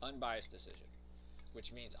unbiased decision,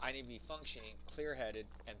 which means I need to be functioning, clear-headed,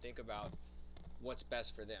 and think about what's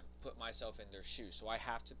best for them, put myself in their shoes. So I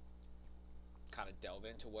have to kind of delve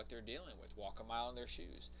into what they're dealing with, walk a mile in their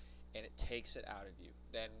shoes, and it takes it out of you.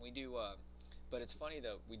 Then we do, but it's funny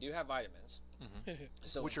though, we do have vitamins. Mm-hmm.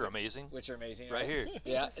 So which are amazing. Right here.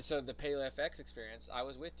 Yeah, so the Paleo FX experience, I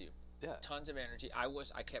was with you. Yeah. Tons of energy.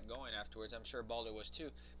 I kept going afterwards. I'm sure Baldo was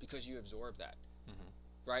too, because you absorb that.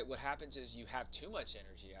 Mm-hmm. Right? What happens is you have too much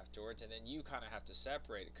energy afterwards, and then you kind of have to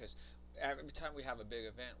separate it, because every time we have a big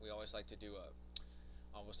event, we always like to do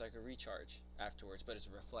almost like a recharge afterwards, but it's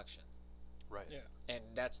a reflection. Right. Yeah. And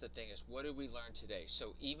that's the thing, is what did we learn today?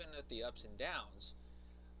 So even at the ups and downs,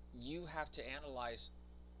 you have to analyze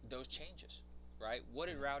those changes, right? What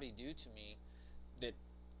did Rowdy do to me that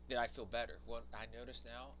I feel better? Well, I notice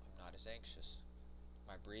now I'm not as anxious.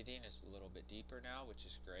 My breathing is a little bit deeper now, which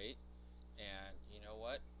is great. And you know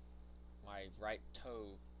what? My right toe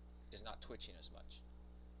is not twitching as much.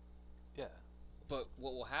 Yeah. But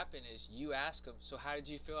what will happen is you ask them, so how did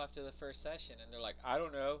you feel after the first session? And they're like, I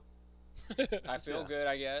don't know. I feel good,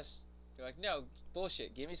 I guess. You're like, no,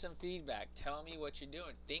 bullshit. Give me some feedback. Tell me what you're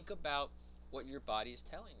doing. Think about what your body is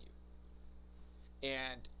telling you.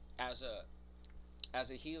 And as a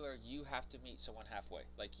healer, you have to meet someone halfway,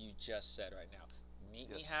 like you just said right now. Meet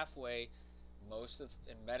me halfway.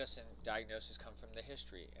 In medicine, diagnoses come from the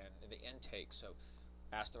history and the intake. So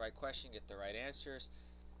ask the right question, get the right answers,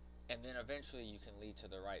 and then eventually you can lead to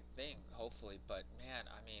the right thing, hopefully. But man,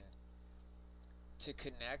 I mean, to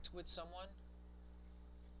connect with someone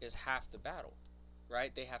is half the battle,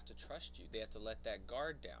 right? They have to trust you. They have to let that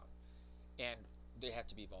guard down, and they have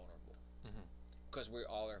to be vulnerable, because we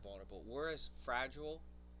all are vulnerable. We're as fragile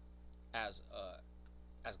as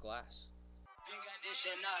glass.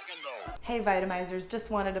 Hey Vitamizers,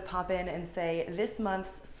 just wanted to pop in and say this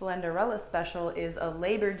month's Slenderella special is a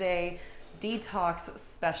Labor Day detox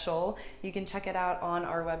special. You can check it out on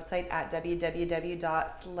our website at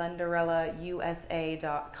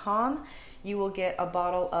www.slenderellausa.com. You will get a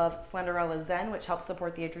bottle of Slenderella Zen, which helps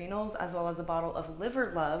support the adrenals, as well as a bottle of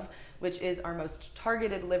Liver Love, which is our most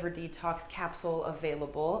targeted liver detox capsule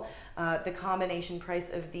available. The combination price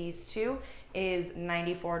of these two is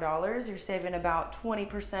 $94. You're saving about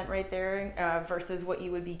 20% right there versus what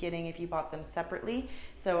you would be getting if you bought them separately.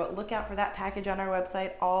 So look out for that package on our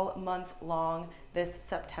website all month long this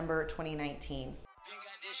September 2019.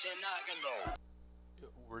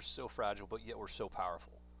 We're so fragile, but yet we're so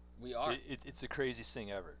powerful. We are. It's the craziest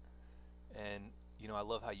thing ever. And, I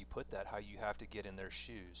love how you put that, how you have to get in their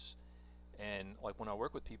shoes. And like when I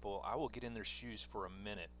work with people, I will get in their shoes for a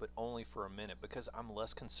minute, but only for a minute, because I'm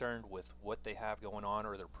less concerned with what they have going on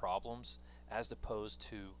or their problems as opposed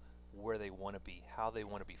to where they want to be, how they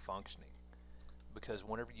want to be functioning. Because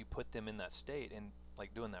whenever you put them in that state and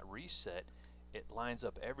like doing that reset, it lines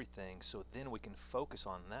up everything, so then we can focus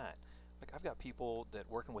on that. Like I've got people that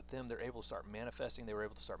working with them, they're able to start manifesting. They were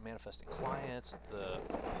able to start manifesting clients, the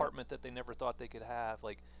apartment that they never thought they could have,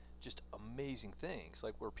 like just amazing things,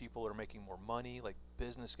 like where people are making more money, like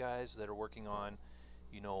business guys that are working on,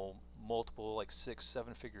 multiple like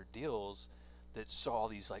 6-7 figure deals that saw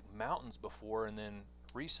these like mountains before and then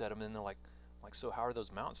reset them, and they're like, so how are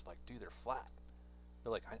those mountains? Like, dude, they're flat.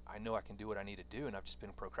 They're like, I know I can do what I need to do, and I've just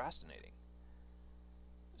been procrastinating.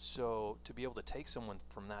 So to be able to take someone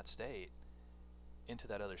from that state into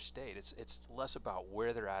that other state, it's less about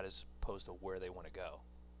where they're at as opposed to where they want to go,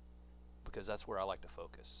 because that's where I like to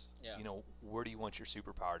focus. Yeah. Where do you want your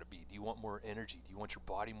superpower to be? Do you want more energy? Do you want your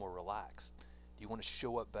body more relaxed? Do you want to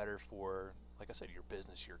show up better for, like I said, your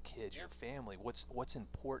business, your kids, your family? What's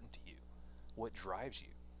important to you? What drives you?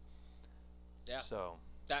 Yeah. So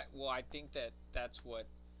I think that's what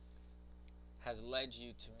has led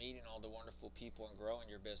you to meeting all the wonderful people and growing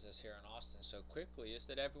your business here in Austin so quickly, is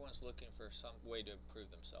that everyone's looking for some way to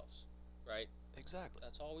improve themselves, right? Exactly.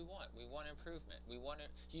 That's all we want. We want improvement.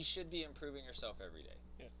 You should be improving yourself every day.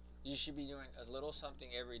 Yeah. You should be doing a little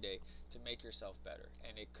something every day to make yourself better.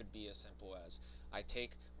 And it could be as simple as I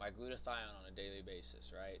take my glutathione on a daily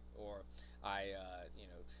basis, right? Or I,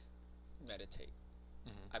 meditate.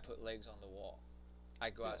 I put legs on the wall.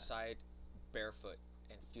 I go outside barefoot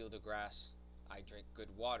and feel the grass. I drink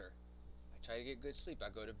good water. I try to get good sleep. I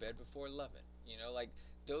go to bed before 11. Like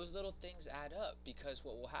those little things add up, because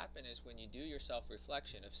what will happen is when you do your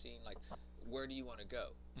self-reflection of seeing like, where do you want to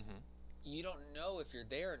go? You don't know if you're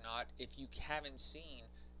there or not if you haven't seen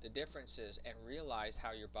the differences and realized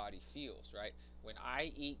how your body feels, right? When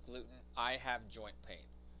I eat gluten, I have joint pain.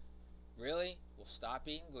 Really? Well, stop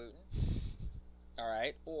eating gluten. All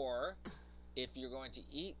right? Or if you're going to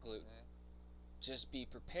eat gluten, just be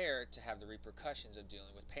prepared to have the repercussions of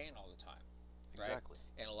dealing with pain all the time. Right? Exactly.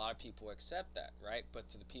 And a lot of people accept that, right? But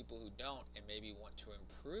to the people who don't and maybe want to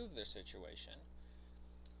improve their situation,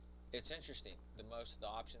 it's interesting. The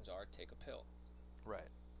options are take a pill. Right.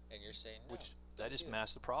 And you're saying no. Which that just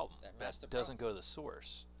masks the problem. That doesn't go to the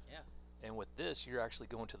source. Yeah. And with this, you're actually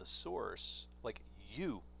going to the source. Like,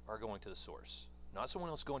 you are going to the source, not someone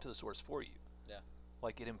else going to the source for you. Yeah.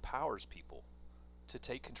 Like, it empowers people to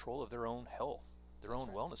take control of their own health, their own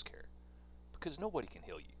wellness care, because nobody can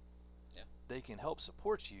heal you. Yeah. They can help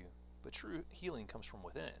support you, but true healing comes from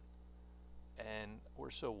within. And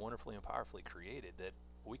we're so wonderfully and powerfully created that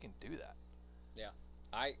we can do that. Yeah.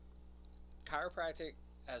 Chiropractic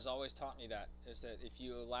has always taught me that, is that if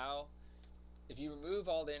you remove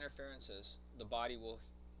all the interferences, the body will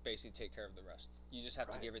basically take care of the rest. You just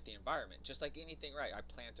have to give it the environment. Just like anything, right? I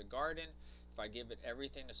plant a garden. If I give it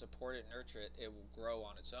everything to support it, nurture it, it will grow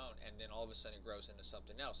on its own, and then all of a sudden it grows into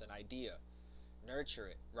something else, an idea. Nurture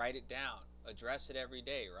it, write it down, address it every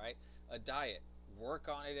day, right? A diet. Work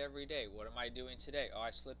on it every day. What am I doing today? Oh,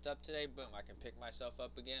 I slipped up today. Boom, I can pick myself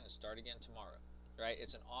up again and start again tomorrow. Right?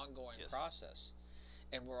 It's an ongoing process.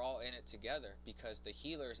 And we're all in it together, because the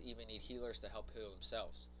healers even need healers to help heal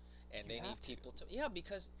themselves. And they need people to,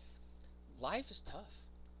 because life is tough.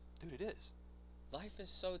 Dude, it is. Life is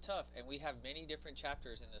so tough, and we have many different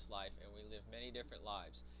chapters in this life, and we live many different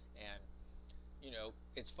lives. And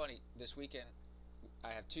it's funny, this weekend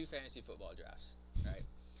I have 2 fantasy football drafts, right?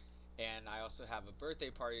 And I also have a birthday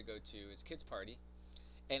party to go to. It's kids party,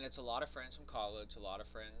 and it's a lot of friends from college, a lot of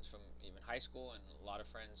friends from even high school, and a lot of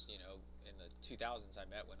friends in the 2000s I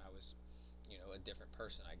met when I was a different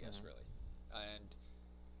person, I guess. Really. And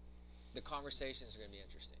the conversations are going to be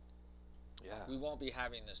interesting. Yeah. We won't be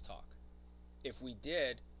having this talk. If we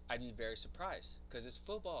did, I'd be very surprised, because it's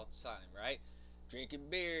football time, right? Drinking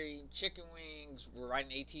beer, eating chicken wings, we're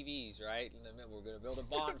riding ATVs, right? And then we're going to build a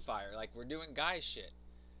bonfire. Like, we're doing guy shit.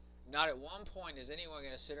 Not at one point is anyone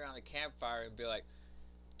going to sit around the campfire and be like,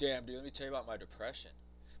 damn, dude, let me tell you about my depression.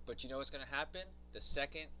 But you know what's going to happen? The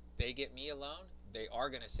second they get me alone, they are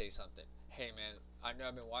going to say something. Hey, man, I know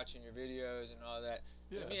I've been watching your videos and all that.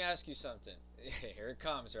 Yeah. Let me ask you something. Here it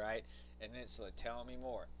comes, right? And then it's like, tell me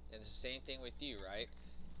more. And it's the same thing with you, right?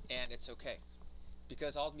 And it's okay.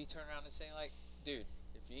 Because I'll be turning around and saying, like, dude,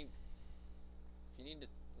 if you need to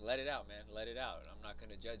let it out, man, let it out. And I'm not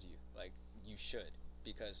going to judge you. Like, you should.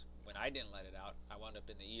 Because when I didn't let it out, I wound up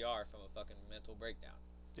in the ER from a fucking mental breakdown.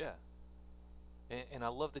 Yeah. And I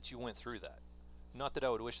love that you went through that. Not that I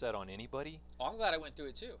would wish that on anybody. Oh, I'm glad I went through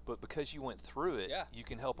it too. But because you went through it, you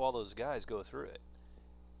can help all those guys go through it.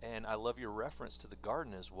 And I love your reference to the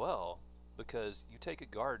garden as well, because you take a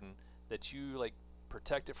garden that you like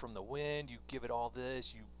protect it from the wind, you give it all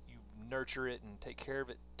this, you nurture it and take care of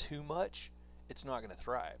it too much, it's not going to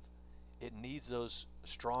thrive. It needs those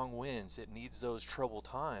strong winds, it needs those troubled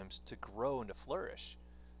times to grow and to flourish,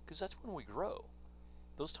 because that's when we grow.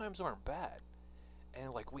 Those times aren't bad.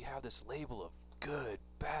 And like, we have this label of good,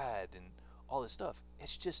 bad, and all this stuff.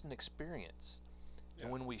 It's just an experience. Yeah.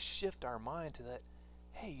 And when we shift our mind to that,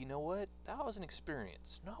 hey, you know what? That was an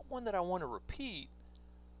experience. Not one that I want to repeat,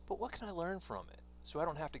 but what can I learn from it so I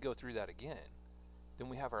don't have to go through that again? Then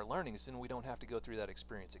we have our learnings, then we don't have to go through that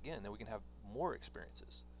experience again. Then we can have more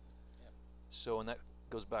experiences. Yep. So, and that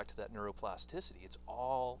goes back to that neuroplasticity. It's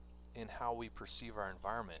all in how we perceive our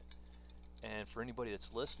environment. And for anybody that's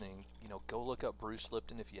listening, go look up Bruce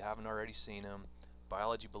Lipton if you haven't already seen him.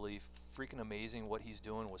 Biology Belief, freaking amazing what he's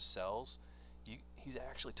doing with cells. He's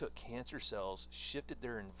actually took cancer cells, shifted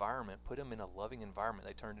their environment, put them in a loving environment,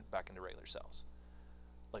 they turned it back into regular cells.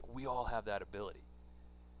 Like, we all have that ability.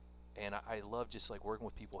 And I love just like working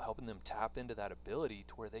with people, helping them tap into that ability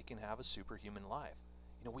to where they can have a superhuman life.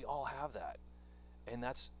 We all have that. And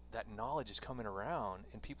that knowledge is coming around,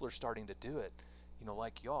 and people are starting to do it.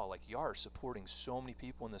 Like y'all are supporting so many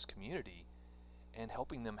people in this community and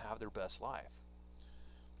helping them have their best life.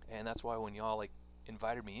 And that's why when y'all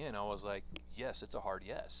invited me in, I was like, yes, it's a hard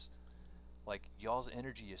yes. Like, y'all's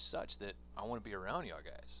energy is such that I want to be around y'all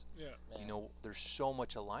guys. Yeah. Man. There's so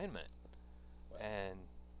much alignment. Well, and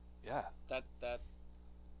yeah. That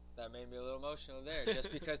made me a little emotional there,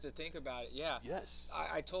 just because to think about it. Yeah. Yes.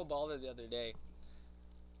 I told Balda the other day,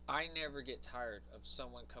 I never get tired of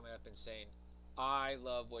someone coming up and saying, I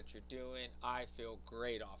love what you're doing. I feel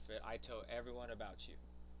great off it. I tell everyone about you.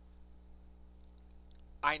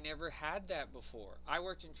 I never had that before. I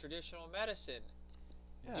worked in traditional medicine,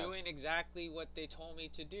 doing exactly what they told me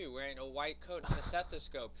to do, wearing a white coat and a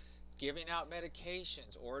stethoscope, giving out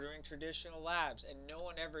medications, ordering traditional labs, and no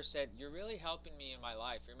one ever said, you're really helping me in my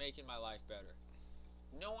life. You're making my life better.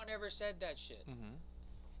 No one ever said that shit. Mm-hmm.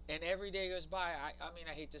 And every day goes by,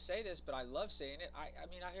 I hate to say this, but I love saying it.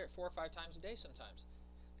 I hear it 4 or 5 times a day sometimes.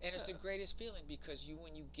 And it's the greatest feeling, because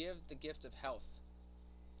when you give the gift of health,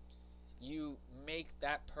 you make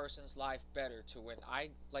that person's life better to when I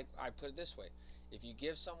put it this way. If you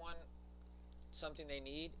give someone something they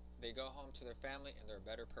need, they go home to their family and they're a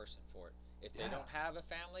better person for it. If they don't have a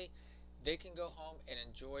family, they can go home and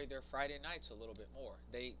enjoy their Friday nights a little bit more.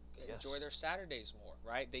 They enjoy their Saturdays more,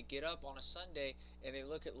 right? They get up on a Sunday and they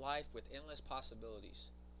look at life with endless possibilities.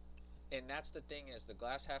 And that's the thing, is the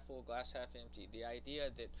glass half full, glass half empty. The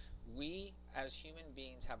idea that we as human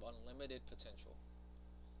beings have unlimited potential.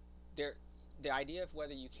 The idea of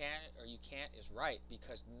whether you can or you can't is right,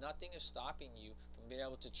 because nothing is stopping you from being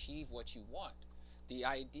able to achieve what you want. The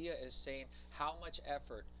idea is saying, how much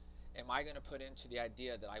effort am I going to put into the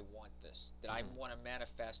idea that I want this, that I want to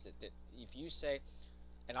manifest it? That if you say,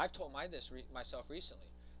 and I've told myself recently,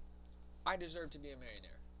 I deserve to be a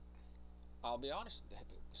millionaire. I'll be honest.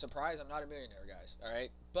 Surprise, I'm not a millionaire, guys. All right?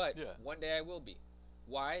 But one day I will be.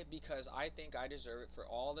 Why? Because I think I deserve it for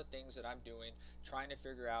all the things that I'm doing, trying to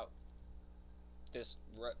figure out this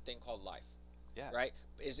thing called life. Yeah. Right?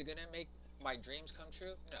 Is it going to make my dreams come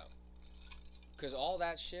true? No. Because all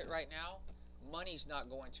that shit right now, money's not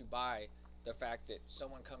going to buy the fact that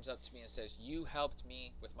someone comes up to me and says, you helped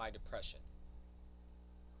me with my depression.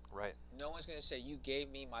 Right. No one's going to say, you gave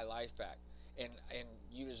me my life back and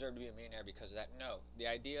you deserve to be a millionaire because of that. No. The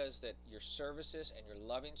idea is that your services and your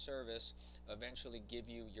loving service eventually give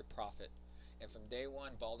you your profit. And from day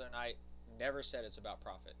one, Balder and I never said it's about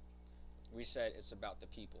profit. We said it's about the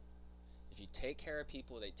people. If you take care of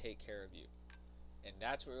people, they take care of you. And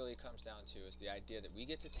that's what really comes down to, is the idea that we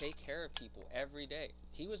get to take care of people every day.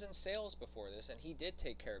 He was in sales before this, and he did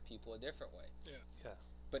take care of people a different way. Yeah.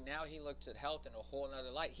 But now he looks at health in a whole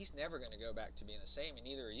other light. He's never going to go back to being the same, and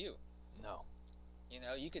neither are you. No. You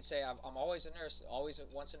know, you could say, I'm always a nurse,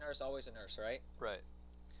 once a nurse, always a nurse, right? Right.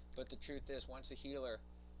 But the truth is, once a healer,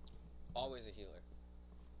 always a healer.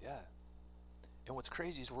 Yeah. And what's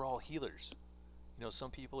crazy is we're all healers. You know,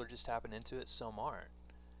 some people are just tapping into it, some aren't.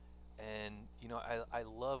 And, you know, I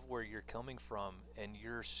love where you're coming from and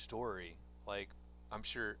your story. Like, I'm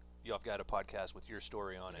sure y'all have got a podcast with your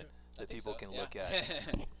story on it that people can look at.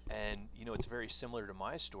 And, you know, it's very similar to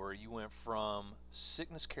my story. You went from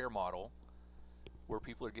sickness care model, where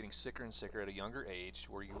people are getting sicker and sicker at a younger age,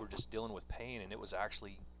 where you were just dealing with pain and it was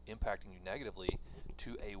actually impacting you negatively,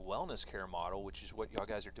 to a wellness care model, which is what y'all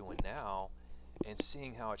guys are doing now, and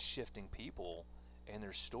seeing how it's shifting people and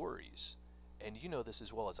their stories. And you know this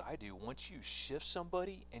as well as I do, once you shift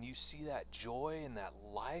somebody and you see that joy and that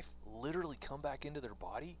life literally come back into their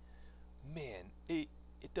body, man, it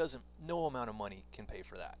doesn't, no amount of money can pay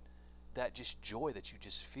for that. That just joy that you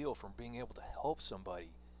just feel from being able to help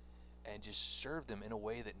somebody and just serve them in a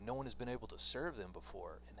way that no one has been able to serve them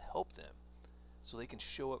before, and help them so they can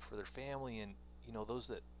show up for their family and, you know, those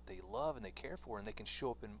that they love and they care for, and they can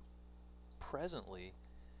show up in presently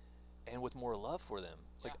and with more love for them.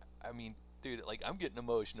 Like, I mean, dude, like, I'm getting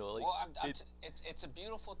emotional. Like, well, it's a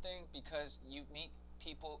beautiful thing, because you meet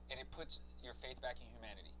people and it puts your faith back in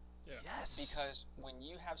humanity. Yeah. Yes. Because when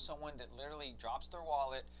you have someone that literally drops their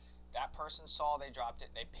wallet, that person saw they dropped it,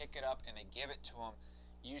 they pick it up and they give it to them,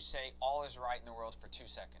 you say all is right in the world for 2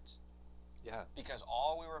 seconds. Yeah. Because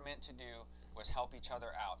all we were meant to do was help each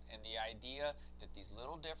other out. And the idea that these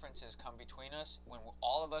little differences come between us, when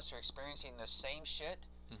all of us are experiencing the same shit,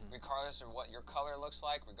 regardless of what your color looks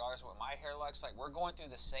like, regardless of what my hair looks like, we're going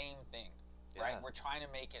through the same thing, right? We're trying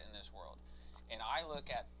to make it in this world. And I look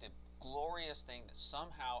at the glorious thing that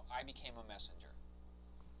somehow I became a messenger.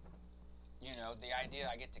 You know, the idea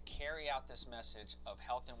I get to carry out this message of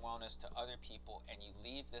health and wellness to other people, and you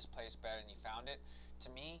leave this place better than you found it. To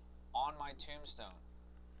me, on my tombstone,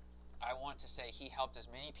 I want to say he helped as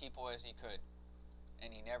many people as he could,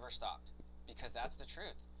 and he never stopped, because that's the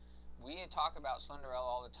truth. We talk about Slenderella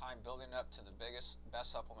all the time, building up to the biggest, best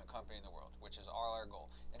supplement company in the world, which is all our goal.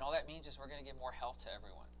 And all that means is we're going to give more health to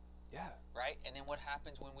everyone. Yeah. Right? And then what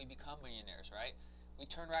happens when we become millionaires, right? We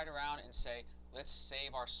turn right around and say, let's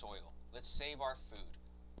save our soil. Let's save our food.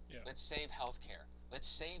 Yeah. Let's save healthcare. Let's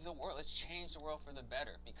save the world. Let's change the world for the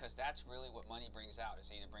better, because that's really what money brings out. It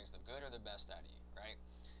either brings the good or the best out of you, right?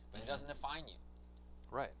 But it doesn't define you.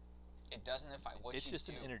 Right. It doesn't define what you do. It's just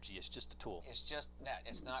an energy. It's just a tool. It's just that.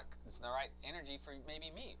 It's not the right energy for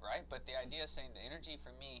maybe me, right? But the idea is saying the energy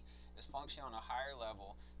for me is functioning on a higher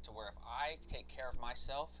level, to where if I take care of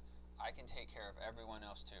myself, I can take care of everyone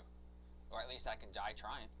else too. Or at least I can die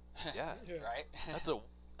trying. Yeah. Right?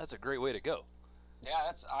 That's a great way to go.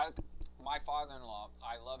 Yeah, my father-in-law,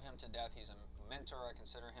 I love him to death. He's a mentor. I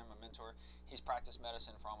consider him a mentor. He's practiced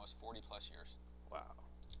medicine for almost 40 plus years. Wow.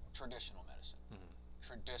 Traditional medicine.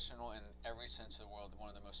 Traditional in every sense of the world. One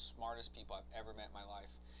of the most smartest people I've ever met in my life.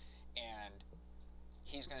 And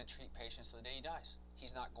he's going to treat patients till the day he dies.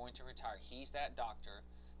 He's not going to retire. He's that doctor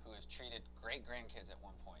who has treated great grandkids at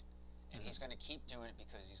one point. And he's going to keep doing it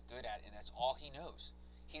because he's good at it, and that's all he knows.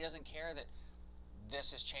 He doesn't care that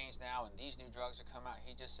this has changed now and these new drugs have come out.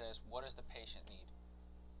 He just says, what does the patient need,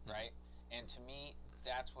 right? And to me,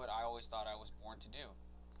 that's what I always thought I was born to do.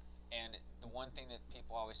 And the one thing that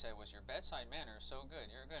people always say was, your bedside manner is so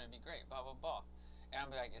good, you're going to be great, blah, blah, blah. And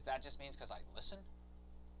I'm like, is that just means because I listen?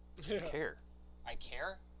 Yeah. Care. I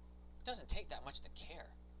care? It doesn't take that much to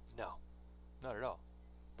care. No, not at all.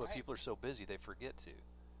 But right? People are so busy they forget to.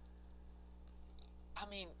 I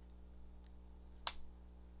mean,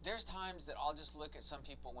 there's times that I'll just look at some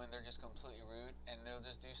people when they're just completely rude, and they'll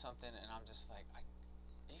just do something, and I'm just like, are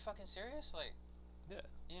you fucking serious? Like, yeah,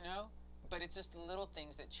 you know? But it's just the little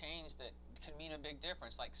things that change that can mean a big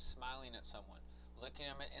difference, like smiling at someone, looking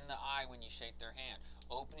them in the eye when you shake their hand,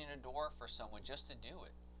 opening a door for someone just to do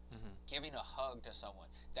it, giving a hug to someone.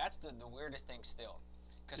 That's the weirdest thing still,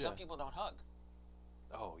 because some people don't hug.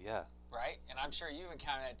 Oh, yeah. Right? And I'm sure you've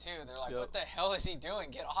encountered that too. They're like, what the hell is he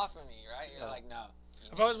doing? Get off of me, right? You're like, no.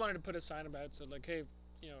 I've always wanted to put a sign about it, so like, hey,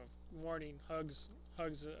 warning, hugs are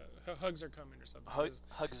coming or something.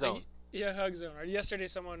 Hug zone. Yeah, hug zone. Or yesterday,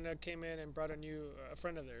 someone came in and brought a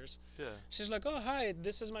friend of theirs. Yeah. She's like, oh, hi,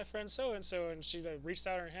 this is my friend so-and-so, and she reached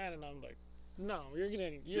out her hand, and I'm like, no, you're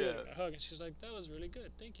getting a hug. And she's like, that was really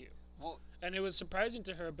good, thank you. Well, and it was surprising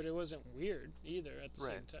to her, but it wasn't weird either at the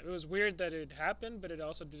same time. It was weird that it happened, but it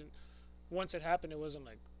also didn't. Once it happened, it wasn't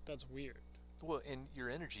like, that's weird. Well, and your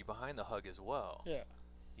energy behind the hug as well. Yeah.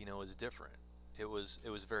 Is different. It was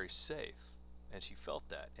very safe, and she felt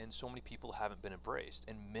that. And so many people haven't been embraced,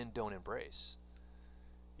 and men don't embrace.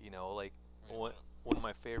 Like one of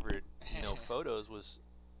my favorite photos was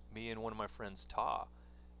me and one of my friends, Ta.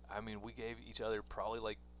 I mean, we gave each other probably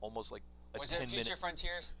like almost like a 10-minute. Was it Future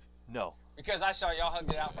Frontiers? No. Because I saw y'all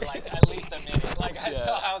hugged it out for like at least a minute. Like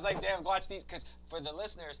I was like, damn, watch these. Because for the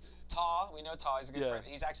listeners, we know Ta is a good friend.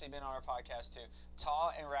 He's actually been on our podcast too.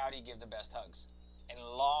 Ta and Rowdy give the best hugs. And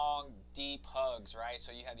long, deep hugs, right?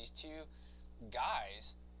 So you have these two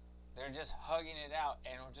guys, they're just hugging it out,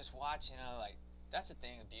 and I'm just watching, and I'm like, that's a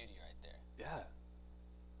thing of beauty right there. Yeah.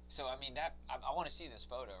 So, I mean, I want to see this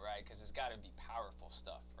photo, right? Because it's got to be powerful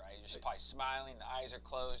stuff, right? You're just probably smiling, the eyes are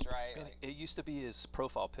closed, right? Like, it used to be his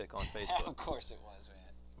profile pic on Facebook. Of course it was,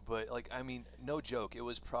 man. But, like, I mean, no joke. It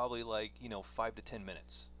was probably, like, 5 to 10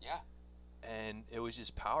 minutes. Yeah. And it was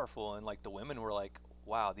just powerful, and, like, the women were like,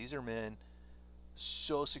 wow, these are men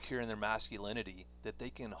so secure in their masculinity that they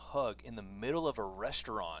can hug in the middle of a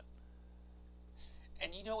restaurant.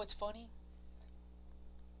 And you know what's funny?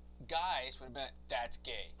 Guys would have been, that's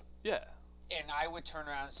gay. Yeah. And I would turn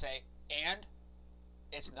around and say, and?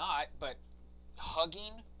 It's not, but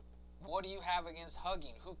hugging? What do you have against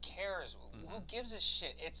hugging? Who cares? Who gives a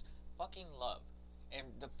shit? It's fucking love. And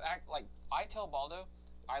the fact, like, I tell Baldo,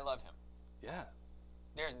 I love him. Yeah.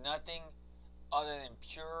 There's nothing other than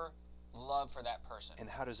pure love for that person. And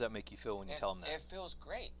how does that make you feel when you tell them that? It feels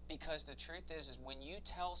great, because the truth is when you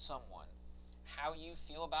tell someone how you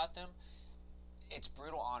feel about them, it's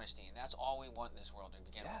brutal honesty, and that's all we want in this world to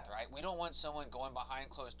begin with, right? We don't want someone going behind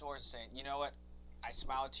closed doors and saying, you know what, I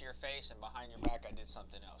smiled to your face, and behind your back I did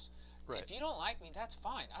something else. Right. If you don't like me, that's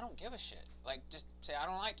fine. I don't give a shit. Like, just say, I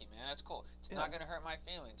don't like you, man. That's cool. It's not going to hurt my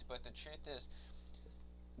feelings. But the truth is,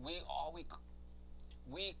 we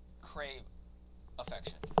crave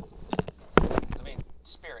affection. I mean,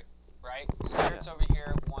 spirit, right? Spirit's over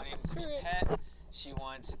here wanting to be pet. She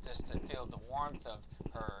wants just to feel the warmth of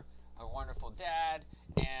her wonderful dad,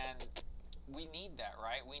 and we need that,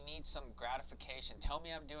 right? We need some gratification. Tell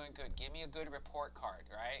me I'm doing good. Give me a good report card,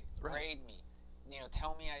 right? Grade me.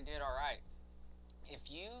 Tell me I did all right.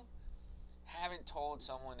 If you haven't told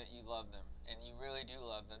someone that you love them, and you really do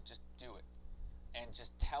love them, just do it. And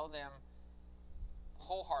just tell them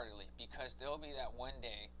wholeheartedly, because there'll be that one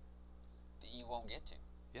day that you won't get to.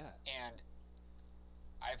 Yeah. And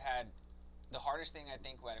I've had the hardest thing I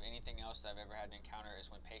think out of anything else that I've ever had to encounter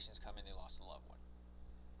is when patients come in, they lost a loved one.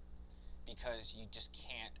 Because you just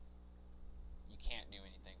can't do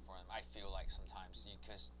anything for them. I feel like sometimes,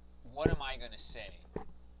 because what am I going to say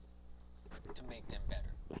to make them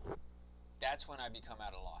better? That's when I become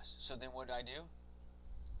at a loss. So then what do I do?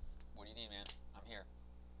 What do you need, man? I'm here.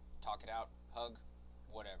 Talk it out, hug,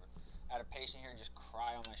 whatever. I had a patient here just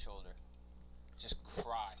cry on my shoulder. Just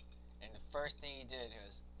cry. And the first thing he did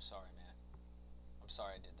was, I'm sorry, man. I'm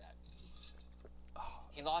sorry I did that. Oh,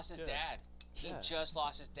 he lost his dad. He just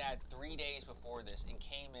lost his dad 3 days before this, and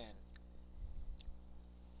came in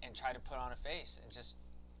and tried to put on a face, and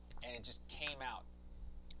it just came out.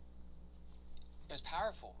 It was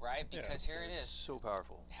powerful, right? Because here it is. So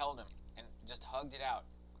powerful. Held him and just hugged it out.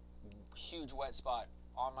 Huge wet spot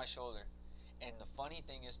on my shoulder. And the funny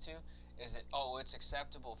thing is too, is that, it's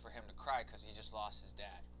acceptable for him to cry because he just lost his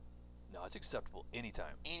dad. No, it's acceptable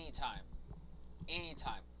anytime. Anytime.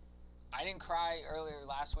 I didn't cry earlier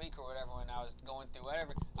last week or whatever when I was going through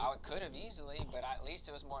whatever. I could have easily, but at least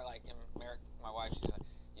it was more like, my wife, she's like,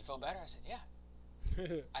 you feel better? I said, yeah,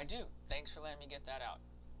 I do. Thanks for letting me get that out.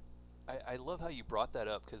 I love how you brought that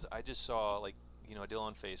up, because I just saw, a deal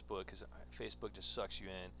on Facebook, because Facebook just sucks you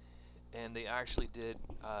in. And they actually did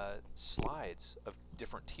slides of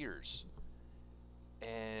different tiers.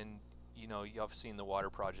 And, you've seen the water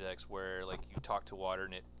projects where, you talk to water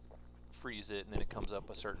and it freeze it and then it comes up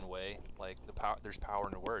a certain way. Like there's power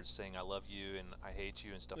in the words, saying I love you and I hate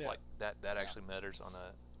you and stuff like that. That actually matters on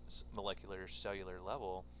a molecular, cellular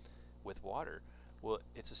level with water. Well,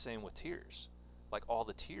 it's the same with tears. Like all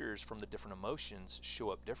the tears from the different emotions show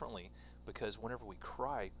up differently, because whenever we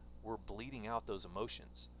cry, we're bleeding out those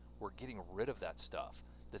emotions. We're getting rid of that stuff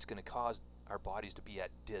that's going to cause our bodies to be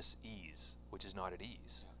at dis-ease, which is not at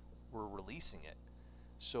ease. We're releasing it.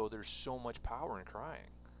 So there's so much power in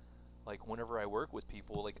crying. Like whenever I work with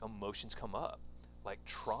people, like emotions come up, like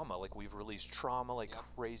trauma, like we've released trauma, like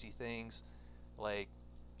crazy things. Like,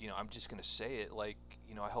 you know, I'm just going to say it, like,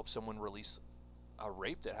 you know, I helped someone release a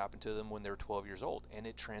rape that happened to them when they were 12 years old, and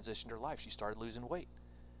it transitioned her life. She started losing weight.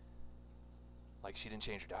 Like, she didn't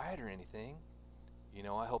change her diet or anything. You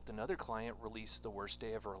know, I helped another client release the worst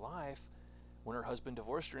day of her life when her husband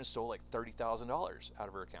divorced her and stole like $30,000 out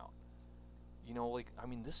of her account. You know, like, I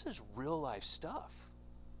mean, this is real life stuff.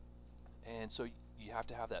 And so you have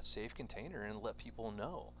to have that safe container and let people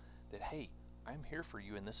know that, hey, I'm here for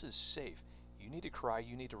you and this is safe. You need to cry,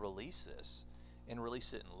 you need to release this, and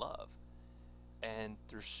release it in love. And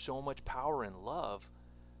there's so much power in love,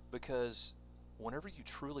 because whenever you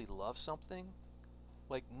truly love something,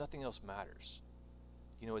 like, nothing else matters.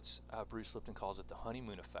 You know, it's Bruce Lipton calls it the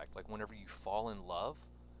honeymoon effect. Like, whenever you fall in love,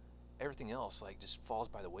 everything else, like, just falls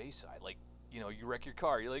by the wayside. Like, you know, you wreck your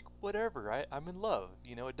car, you're like, whatever, I'm in love.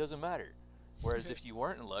 You know, it doesn't matter. Whereas if you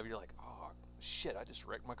weren't in love, you're like, oh shit, I just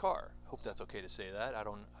wrecked my car. Hope that's okay to say that. I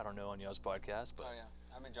don't know on y'all's podcast, but oh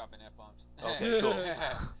yeah, I've been dropping F-bombs. Okay, cool.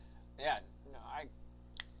 Yeah, no,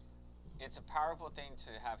 it's a powerful thing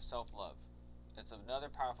to have self-love. It's another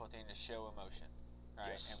powerful thing to show emotion, right?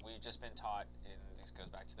 Yes. And we've just been taught, and this goes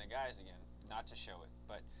back to the guys again, not to show it.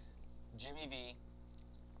 But Jimmy V,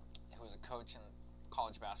 who was a coach in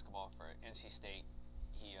college basketball for NC State,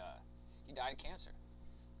 he died of cancer.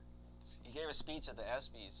 He gave a speech at the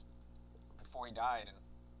ESPYs before he died, and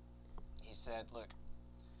he said, look,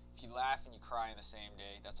 if you laugh and you cry in the same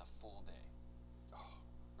day, that's a full day.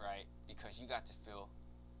 Right? Because you got to feel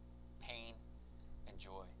pain and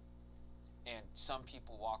joy. And some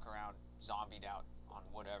people walk around zombied out on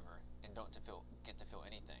whatever and don't get to feel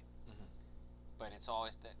anything. Mm-hmm. But it's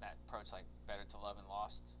always that approach, like, better to love and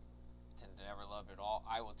lost than to never love at all.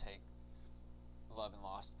 I will take love and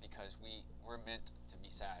lost, because we're meant to be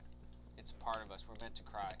sad. It's part of us. We're meant to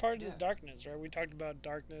cry. It's part of the darkness, right? We talked about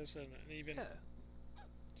darkness and even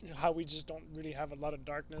how we just don't really have a lot of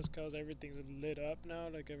darkness because everything's lit up now.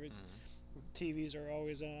 Like TVs are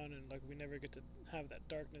always on, and like we never get to have that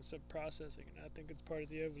darkness of processing. And I think it's part of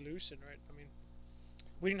the evolution, right? I mean,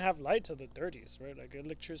 we didn't have light till the 30s, right? Like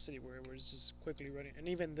electricity, where it was just quickly running, and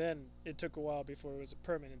even then, it took a while before it was a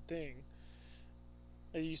permanent thing.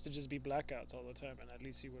 It used to just be blackouts all the time, and at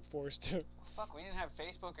least you were forced to. Fuck, we didn't have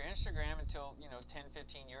Facebook or Instagram until, 10,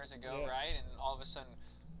 15 years ago, right? And all of a sudden,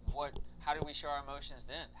 how do we show our emotions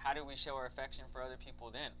then? How do we show our affection for other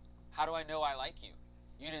people then? How do I know I like you?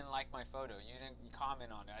 You didn't like my photo. You didn't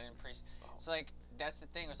comment on it. I didn't appreciate. It's like, that's the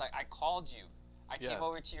thing. It was like, I called you. I came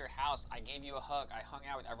over to your house. I gave you a hug. I hung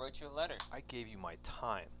out with you. I wrote you a letter. I gave you my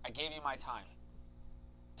time. I gave you my time.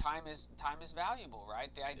 Time is valuable,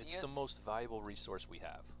 right? The idea. It's the most valuable resource we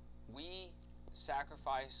have. We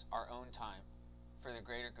sacrifice our own time for the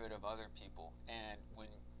greater good of other people, and when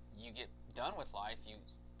you get done with life,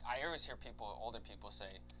 I always hear older people say,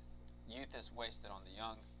 youth is wasted on the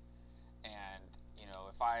young, and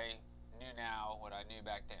if I knew now what I knew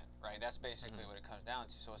back then, right? That's basically what it comes down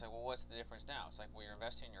to. So it's like, well, what's the difference now? It's like, well, you're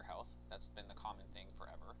investing in your health. That's been the common thing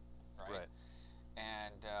forever, right?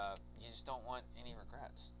 And you just don't want any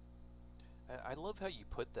regrets. I love how you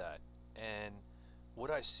put that. And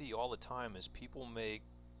what I see all the time is people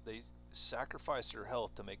they sacrifice their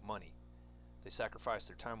health to make money. They sacrifice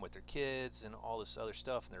their time with their kids and all this other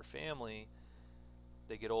stuff and their family.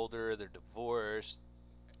 They get older, they're divorced,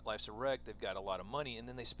 life's a wreck, they've got a lot of money, and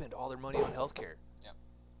then they spend all their money on health care. Yep.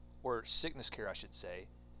 Or sickness care, I should say.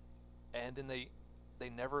 And then they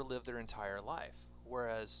never live their entire life.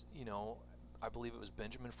 Whereas, I believe it was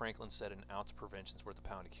Benjamin Franklin said an ounce of prevention is worth a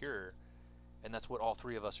pound of cure. And that's what all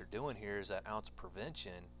three of us are doing here, is that ounce of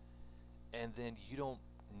prevention. And then you don't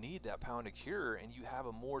need that pound of cure, and you have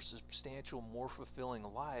a more substantial, more fulfilling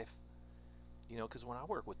life. Because when I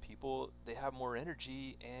work with people, they have more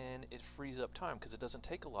energy, and it frees up time, because it doesn't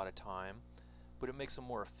take a lot of time, but it makes them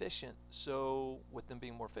more efficient. So with them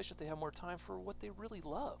being more efficient, they have more time for what they really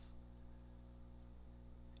love.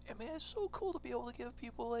 And man, it's so cool to be able to give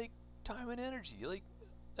people like time and energy. Like,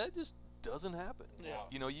 that just doesn't happen.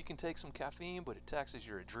 Yeah. You can take some caffeine, but it taxes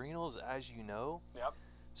your adrenals, as you know. Yep.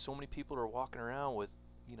 So many people are walking around with,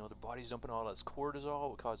 the body's dumping all this cortisol,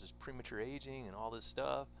 what causes premature aging and all this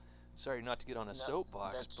stuff. Sorry not to get on a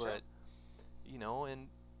soapbox, but and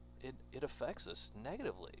it affects us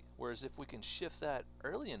negatively. Whereas if we can shift that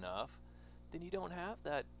early enough, then you don't have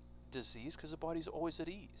that disease because the body's always at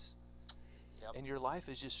ease. Yep. And your life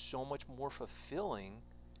is just so much more fulfilling,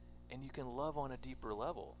 and you can love on a deeper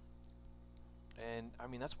level. And I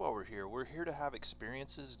mean, that's why we're here. We're here to have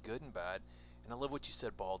experiences, good and bad. And I love what you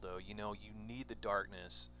said, Baldo. You need the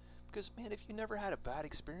darkness. Because, man, if you never had a bad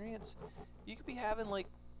experience, you could be having, like,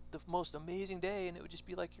 the most amazing day, and it would just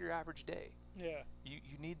be like your average day. Yeah. You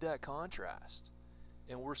need that contrast.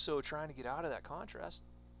 And we're so trying to get out of that contrast.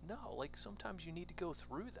 No, like, sometimes you need to go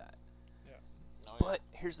through that. Yeah. Oh, But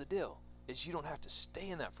here's the deal, is you don't have to stay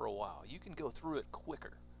in that for a while. You can go through it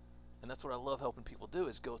quicker. And that's what I love helping people do,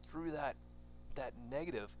 is go through that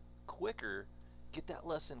negative quicker, get that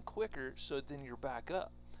lesson quicker, so then you're back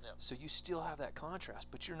up. Yep. So you still have that contrast,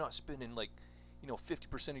 but you're not spending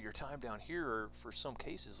 50% of your time down here, or for some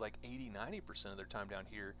cases like 80-90% of their time down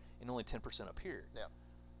here and only 10% up here. Yeah.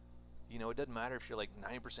 It doesn't matter if you're like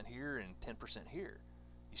 90% here and 10% here.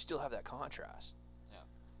 You still have that contrast. Yeah.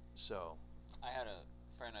 So I had a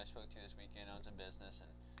friend I spoke to this weekend, owns a business, and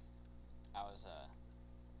I was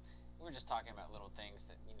we were just talking about little things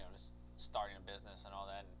that just starting a business and all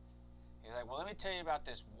that. And he's like, well, let me tell you about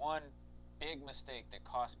this one big mistake that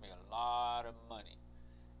cost me a lot of money.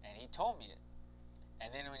 And he told me it.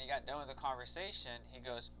 And then when he got done with the conversation, he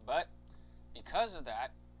goes, but because of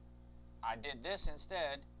that, I did this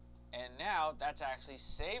instead, and now that's actually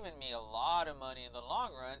saving me a lot of money in the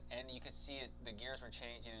long run. And you could see it, the gears were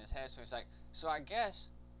changing in his head. So he's like, so I guess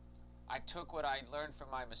I took what I learned from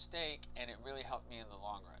my mistake, and it really helped me in the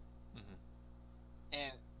long run. Mm-hmm.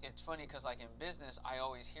 And it's funny because, like, in business, I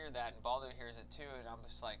always hear that, and Baldo hears it too, and I'm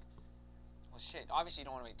just like, well, shit, obviously you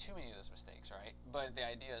don't want to make too many of those mistakes, right? But the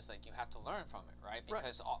idea is, like, you have to learn from it, right?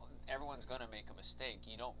 Because everyone's going to make a mistake.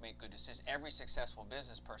 You don't make good decisions. Every successful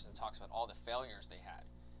business person talks about all the failures they had.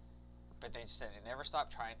 But they said they never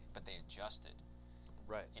stopped trying, but they adjusted.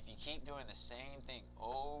 Right. If you keep doing the same thing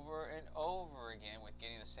over and over again with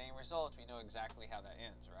getting the same results, we know exactly how that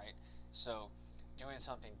ends, right? So doing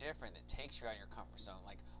something different that takes you out of your comfort zone,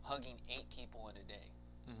 like hugging 8 people in a day,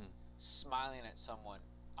 smiling at someone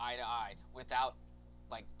eye to eye without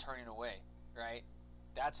like turning away, right?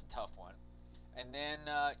 That's a tough one. And then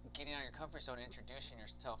getting out of your comfort zone and introducing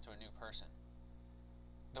yourself to a new person.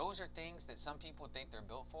 Those are things that some people think they're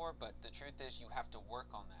built for, but the truth is you have to work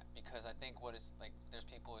on that, because I think what is, like, there's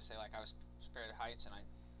people who say, like, I was scared of heights and I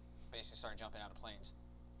basically started jumping out of planes,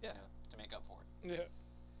 to make up for it.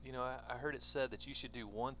 Yeah. I heard it said that you should do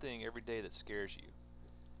one thing every day that scares you.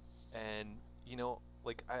 And,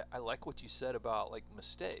 like, I like what you said about, like,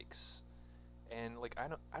 mistakes. And, like,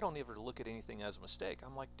 I don't ever look at anything as a mistake.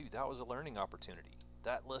 I'm like, dude, that was a learning opportunity.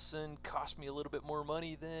 That lesson cost me a little bit more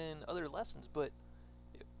money than other lessons, but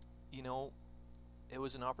it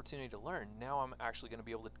was an opportunity to learn. Now I'm actually going to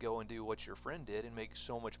be able to go and do what your friend did and make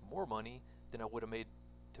so much more money than I would have made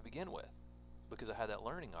to begin with, because I had that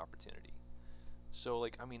learning opportunity. So,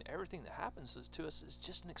 like, I mean, everything that happens to us is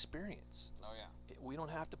just an experience. Oh, yeah. We don't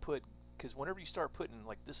have to because whenever you start putting,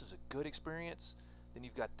 like, this is a good experience, then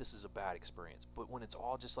you've got this is a bad experience. But when it's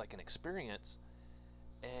all just like an experience,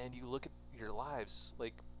 and you look at your lives,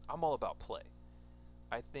 like, I'm all about play.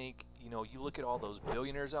 I think, you look at all those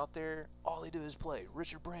billionaires out there, all they do is play.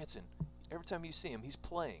 Richard Branson, every time you see him, he's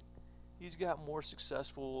playing. He's got more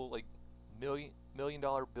successful, like,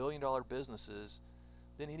 million-dollar, billion-dollar businesses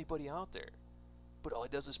than anybody out there. But all he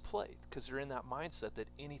does is play, because they're in that mindset that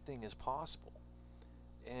anything is possible.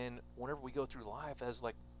 And whenever we go through life as,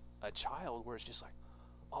 like, a child, where it's just like,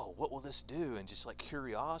 oh, what will this do? And just, like,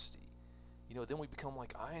 curiosity. Then we become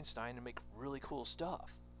like Einstein and make really cool stuff.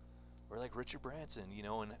 Or like Richard Branson,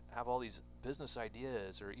 and have all these business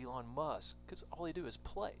ideas, or Elon Musk, because all they do is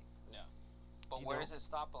play. Yeah. But where does it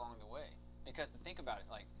stop along the way? Because to think about it,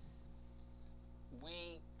 like,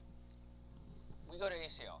 we go to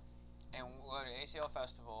ACL, and we go to ACL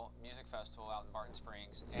Festival, Music Festival out in Barton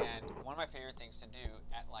Springs, and one of my favorite things to do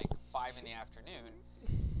at like 5 in the afternoon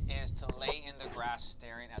is to lay in the grass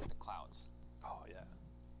staring at the clouds. Oh, yeah.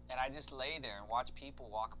 And I just lay there and watch people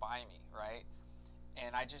walk by me, right?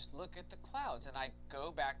 And I just look at the clouds, and I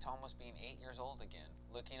go back to almost being 8 years old again,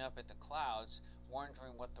 looking up at the clouds,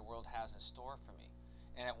 wondering what the world has in store for me.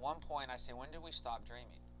 And at one point, I say, when do we stop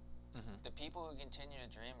dreaming? Mm-hmm. The people who continue to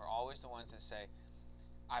dream are always the ones that say,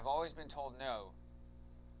 I've always been told no,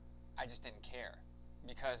 I just didn't care.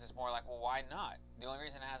 Because it's more like, well, why not? The only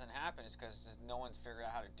reason it hasn't happened is because no one's figured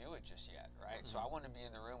out how to do it just yet, right? Mm-hmm. So I want to be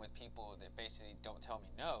in the room with people that basically don't tell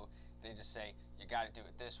me no, They just say, you got to do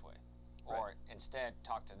it this way. Or instead,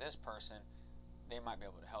 talk to this person. They might be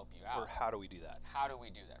able to help you out. Or how do we do that? How do we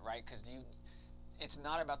do that, right? Because it's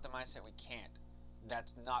not about the mindset we can't.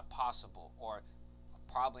 That's not possible, or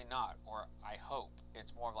probably not, or I hope.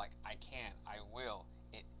 It's more of like, I can, I will.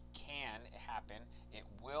 It can happen. It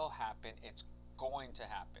will happen. It's going to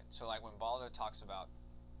happen. So like when Baldo talks about,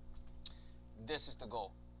 this is the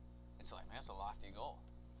goal. It's like, man, that's a lofty goal.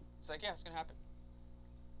 It's like, yeah, it's going to happen.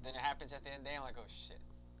 Then it happens at the end of the day. I'm like, oh, shit.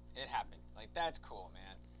 It happened. Like, that's cool,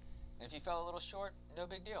 man. And if you fell a little short, no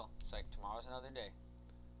big deal. It's like, tomorrow's another day.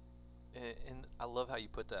 And I love how you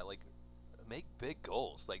put that. Like, make big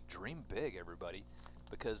goals. Like, dream big, everybody.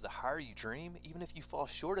 Because the higher you dream, even if you fall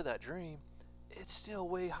short of that dream, it's still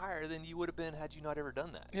way higher than you would have been had you not ever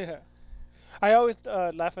done that. Yeah. I always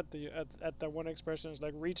laugh at the one expression. It's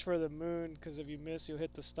like, reach for the moon, because if you miss, you'll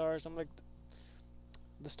hit the stars. I'm like,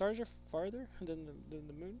 the stars are farther than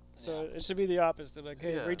the moon, so it should be the opposite. Like,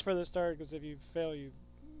 hey, reach for the star, because if you fail, you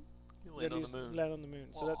land on the moon. Land on the moon.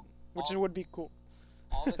 Well, so that, which would be cool.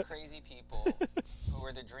 All the crazy people who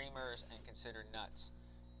were the dreamers and considered nuts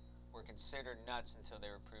were considered nuts until they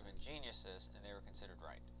were proven geniuses, and they were considered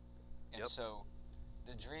right. And so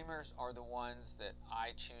the dreamers are the ones that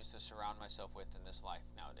I choose to surround myself with in this life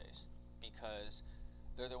nowadays, because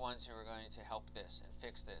they're the ones who are going to help this and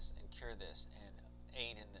fix this and cure this and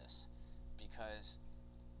aid in this, because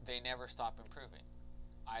they never stop improving.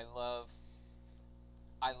 I love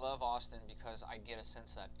Austin because I get a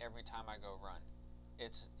sense that every time I go run.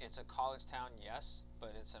 It's a college town, yes,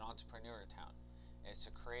 but it's an entrepreneur town. It's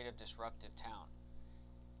a creative, disruptive town.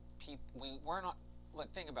 We weren't.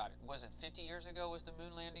 Look, think about it. Was it 50 years ago was the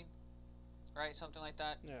moon landing? Right? Something like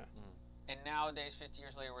that? Yeah. And nowadays, 50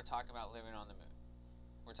 years later, we're talking about living on the moon.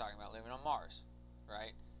 We're talking about living on Mars,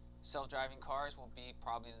 right? Self-driving cars will be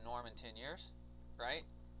probably the norm in 10 years, right?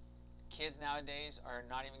 Kids nowadays are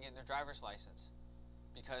not even getting their driver's license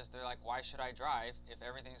because they're like, why should I drive if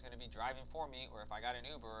everything's going to be driving for me, or if I got an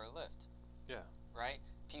Uber or a Lyft? Yeah. Right?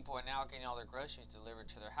 People are now getting all their groceries delivered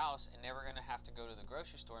to their house and never going to have to go to the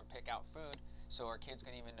grocery store and pick out food, so our kids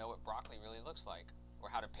can even know what broccoli really looks like, or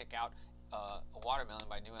how to pick out a watermelon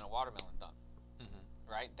by doing a watermelon thumb.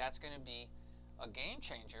 Right? That's going to be a game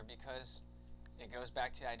changer, because it goes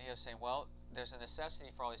back to the idea of saying, well, there's a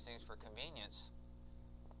necessity for all these things for convenience,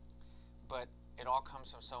 but it all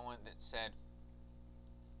comes from someone that said,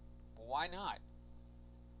 well, why not?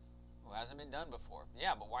 Well, it hasn't been done before.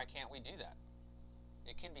 Yeah, but why can't we do that?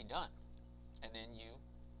 It can be done. And then you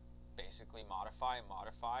basically modify,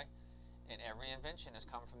 and every invention has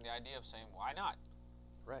come from the idea of saying, why not?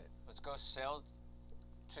 Right. Let's go sail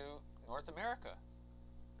to North America.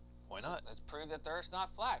 Why not? Let's prove that the Earth's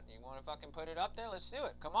not flat. You want to fucking put it up there? Let's do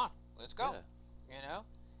it. Come on. Let's go. Yeah. You know?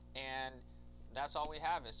 And that's all we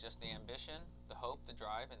have is just the ambition, the hope, the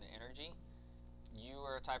drive, and the energy. You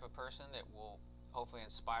are a type of person that will hopefully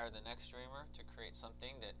inspire the next dreamer to create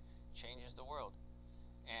something that changes the world.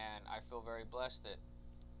 And I feel very blessed that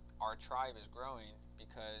our tribe is growing,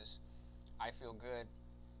 because I feel good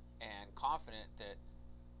and confident that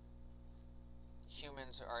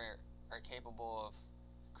humans are capable of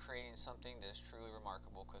creating something that is truly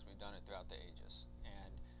remarkable, because we've done it throughout the ages.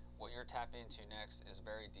 And what you're tapping into next is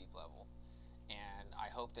very deep level. And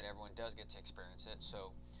I hope that everyone does get to experience it.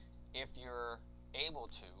 So if you're able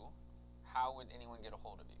to, how would anyone get a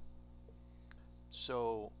hold of you?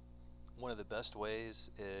 So one of the best ways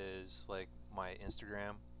is like my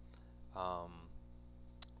Instagram,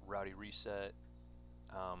 Rowdy Reset,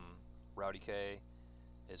 Rowdy K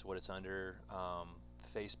is what it's under.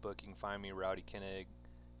 Facebook, you can find me, Rowdy Koenig.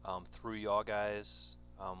 Through y'all guys,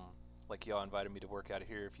 like y'all invited me to work out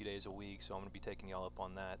here a few days a week, so I'm going to be taking y'all up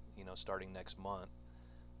on that, starting next month,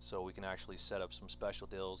 so we can actually set up some special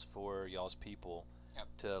deals for y'all's people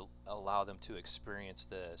to allow them to experience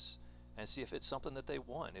this and see if it's something that they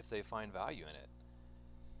want, if they find value in it.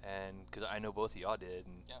 And because I know both of y'all did,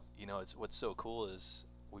 and it's what's so cool is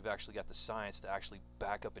we've actually got the science to actually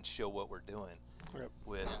back up and show what we're doing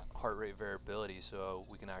with heart rate variability, so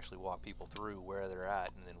we can actually walk people through where they're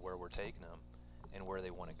at and then where we're taking them and where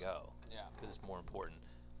they want to go, because it's more important.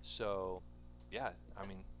 So I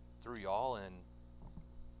mean, through y'all, and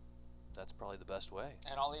that's probably the best way.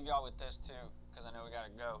 And I'll leave y'all with this too, because I know we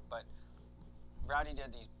gotta go, but Rowdy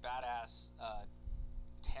did these badass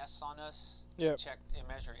tests on us. It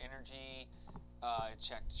measured energy, it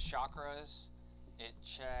checked chakras, it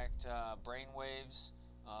checked brain waves.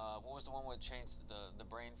 What was the one where it changed the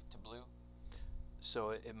brain to blue?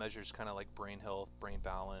 So it measures kind of like brain health, brain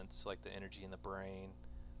balance, like the energy in the brain.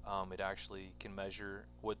 It actually can measure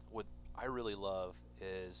what I really love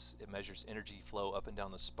is it measures energy flow up and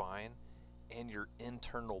down the spine and your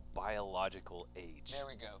internal biological age. There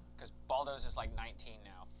we go. Because Baldo's is like 19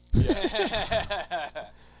 now. Yeah.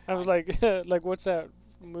 I was like, like what's that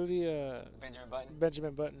movie? Benjamin Button.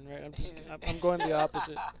 Benjamin Button, right? I'm going the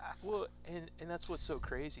opposite. Well, and that's what's so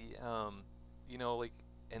crazy. You know, like,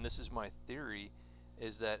 and this is my theory,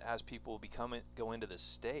 is that as people go into this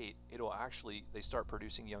state, it'll actually, they start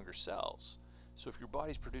producing younger cells. So if your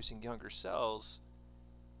body's producing younger cells,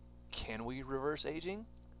 can we reverse aging?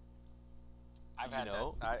 I've had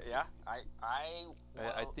that. Yeah.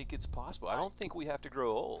 I think it's possible. I don't think we have to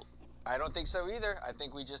grow old. I don't think so either. I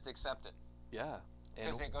think we just accept it. Yeah.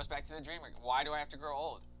 Because it goes back to the dreamer. Why do I have to grow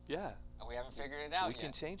old? Yeah. And we haven't figured it out yet. We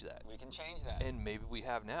can change that. We can change that. And maybe we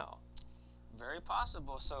have now. Very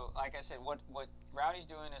possible. So, like I said, what Rowdy's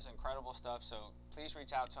doing is incredible stuff. So please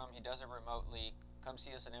reach out to him. He does it remotely. Come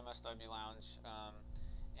see us at MSW Lounge.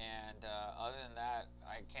 And other than that,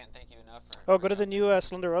 I can't thank you enough for. Oh, go to the new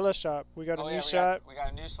Slenderella shop. We got a new shop. We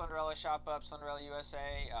got a new Slenderella shop up, Slenderella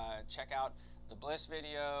USA. Check out the Bliss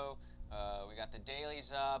video. We got the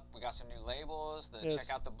dailies up. We got some new labels.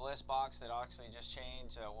 Check out the Bliss box that actually just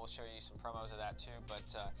changed. We'll show you some promos of that too. But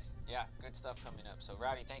yeah, good stuff coming up. So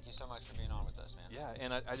Rowdy, thank you so much for being on with us, man. Yeah,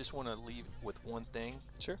 and I just want to leave with one thing.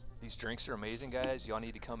 Sure. These drinks are amazing, guys. Y'all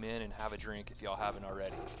need to come in and have a drink if y'all haven't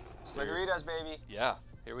already. Sliggeritas, baby. Yeah,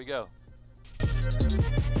 here we go.